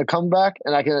starts making a comeback,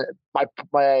 and I can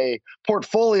my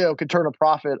portfolio can turn a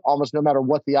profit almost no matter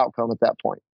what the outcome at that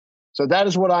point. So that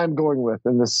is what I'm going with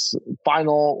in this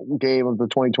final game of the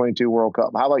 2022 World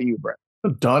Cup. How about you, Brett? A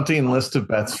daunting list of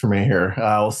bets for me here.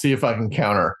 We'll see if I can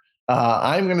counter.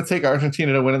 I'm going to take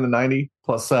Argentina to win in the 90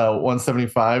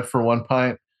 +175 for 1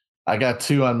 pint. I got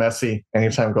 2 on Messi,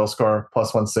 anytime goal scorer,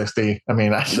 +160. I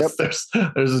mean, there's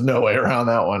just no way around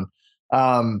that one.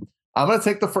 I'm going to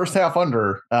take the first half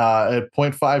under at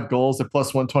 0.5 goals at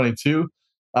 +122.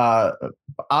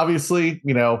 Obviously,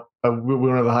 we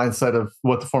don't have the hindsight of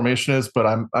what the formation is, but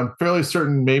I'm fairly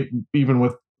certain, maybe even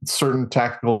with certain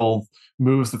tactical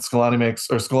moves that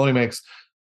Scaloni makes,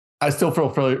 I still feel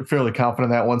fairly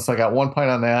confident in that one. So I got 1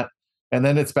 pint on that, and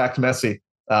then it's back to Messi,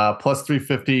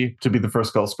 +350 to be the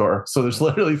first goal scorer. So there's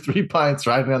literally 3 pints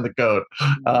riding on the goat.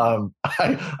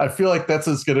 I feel like that's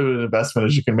as good of an investment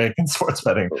as you can make in sports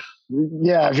betting.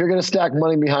 Yeah, if you're going to stack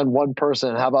money behind one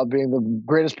person, how about being the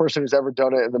greatest person who's ever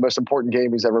done it in the most important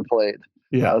game he's ever played?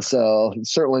 Yeah. So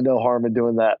certainly no harm in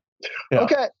doing that. Yeah.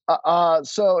 Okay.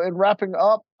 So in wrapping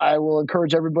up, I will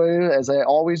encourage everybody, as I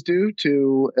always do,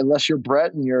 to, unless you're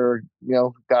Brett and you're,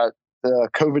 got the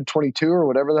COVID-22 or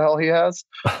whatever the hell he has,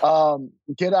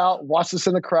 get out, watch this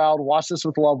in the crowd, watch this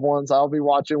with loved ones. I'll be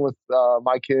watching with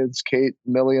my kids, Kate,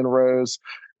 Millie, and Rose.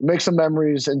 Make some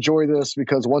memories, enjoy this,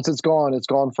 because once it's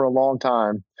gone for a long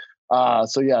time.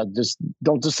 So yeah,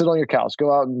 don't just sit on your couch.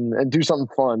 Go out and do something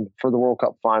fun for the World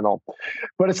Cup final.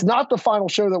 But it's not the final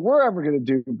show that we're ever going to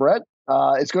do, Brett.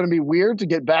 It's going to be weird to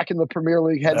get back in the Premier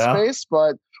League headspace,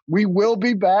 but we will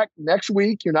be back next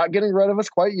week. You're not getting rid of us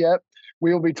quite yet.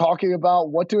 We will be talking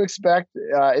about what to expect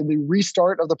in the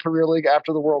restart of the Premier League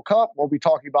after the World Cup. We'll be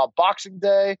talking about Boxing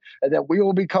Day, and then we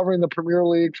will be covering the Premier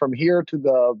League from here to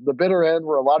the bitter end,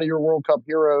 where a lot of your World Cup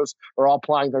heroes are all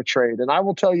plying their trade. And I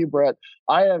will tell you, Brett,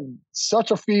 I have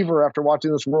such a fever after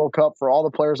watching this World Cup for all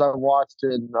the players I've watched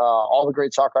and all the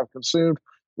great soccer I've consumed.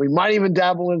 We might even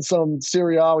dabble in some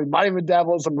Serie A. We might even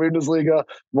dabble in some Bundesliga.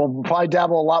 We'll probably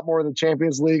dabble a lot more in the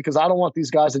Champions League, because I don't want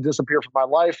these guys to disappear from my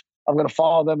life. I'm going to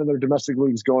follow them in their domestic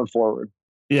leagues going forward.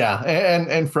 Yeah.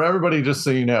 And for everybody, just so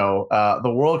you know, the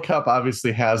World Cup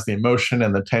obviously has the emotion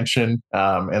and the tension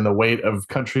and the weight of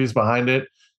countries behind it.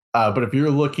 But if you're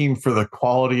looking for the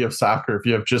quality of soccer, if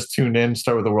you have just tuned in,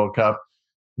 start with the World Cup,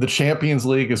 the Champions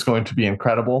League is going to be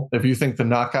incredible. If you think the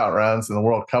knockout rounds in the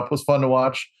World Cup was fun to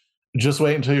watch, just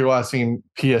wait until you're watching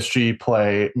PSG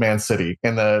play Man City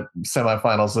in the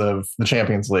semifinals of the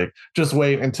Champions League. Just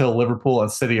wait until Liverpool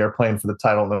and City are playing for the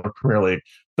title in the Premier League.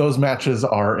 Those matches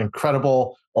are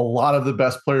incredible. A lot of the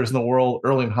best players in the world,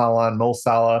 Erling Haaland, Mo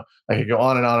Salah, I could go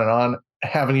on and on and on,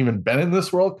 haven't even been in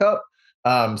this World Cup.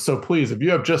 So please, if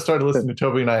you have just started listening to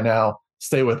Toby and I now,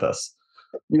 stay with us.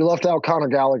 You left out Conor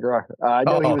Gallagher. I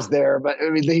know he was there, but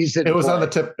I mean, he's it was on the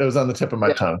tip. It was on the tip of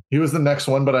my tongue. He was the next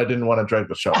one, but I didn't want to drag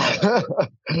the show.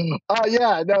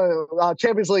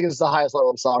 Champions League is the highest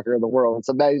level of soccer in the world. It's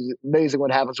amazing what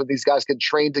happens when these guys can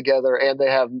train together and they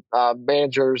have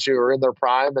managers who are in their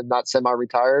prime and not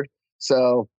semi-retired.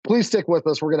 So please stick with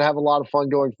us. We're going to have a lot of fun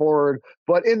going forward.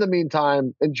 But in the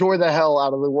meantime, enjoy the hell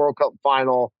out of the World Cup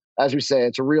final. As we say,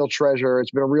 it's a real treasure.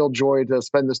 It's been a real joy to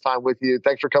spend this time with you.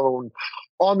 Thanks for coming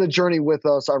on the journey with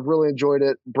us. I've really enjoyed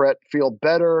it. Brett, feel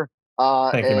better.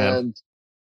 Thank you, man.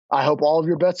 I hope all of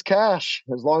your bets cash,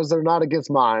 as long as they're not against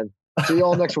mine. See you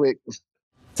all next week.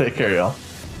 Take care, y'all.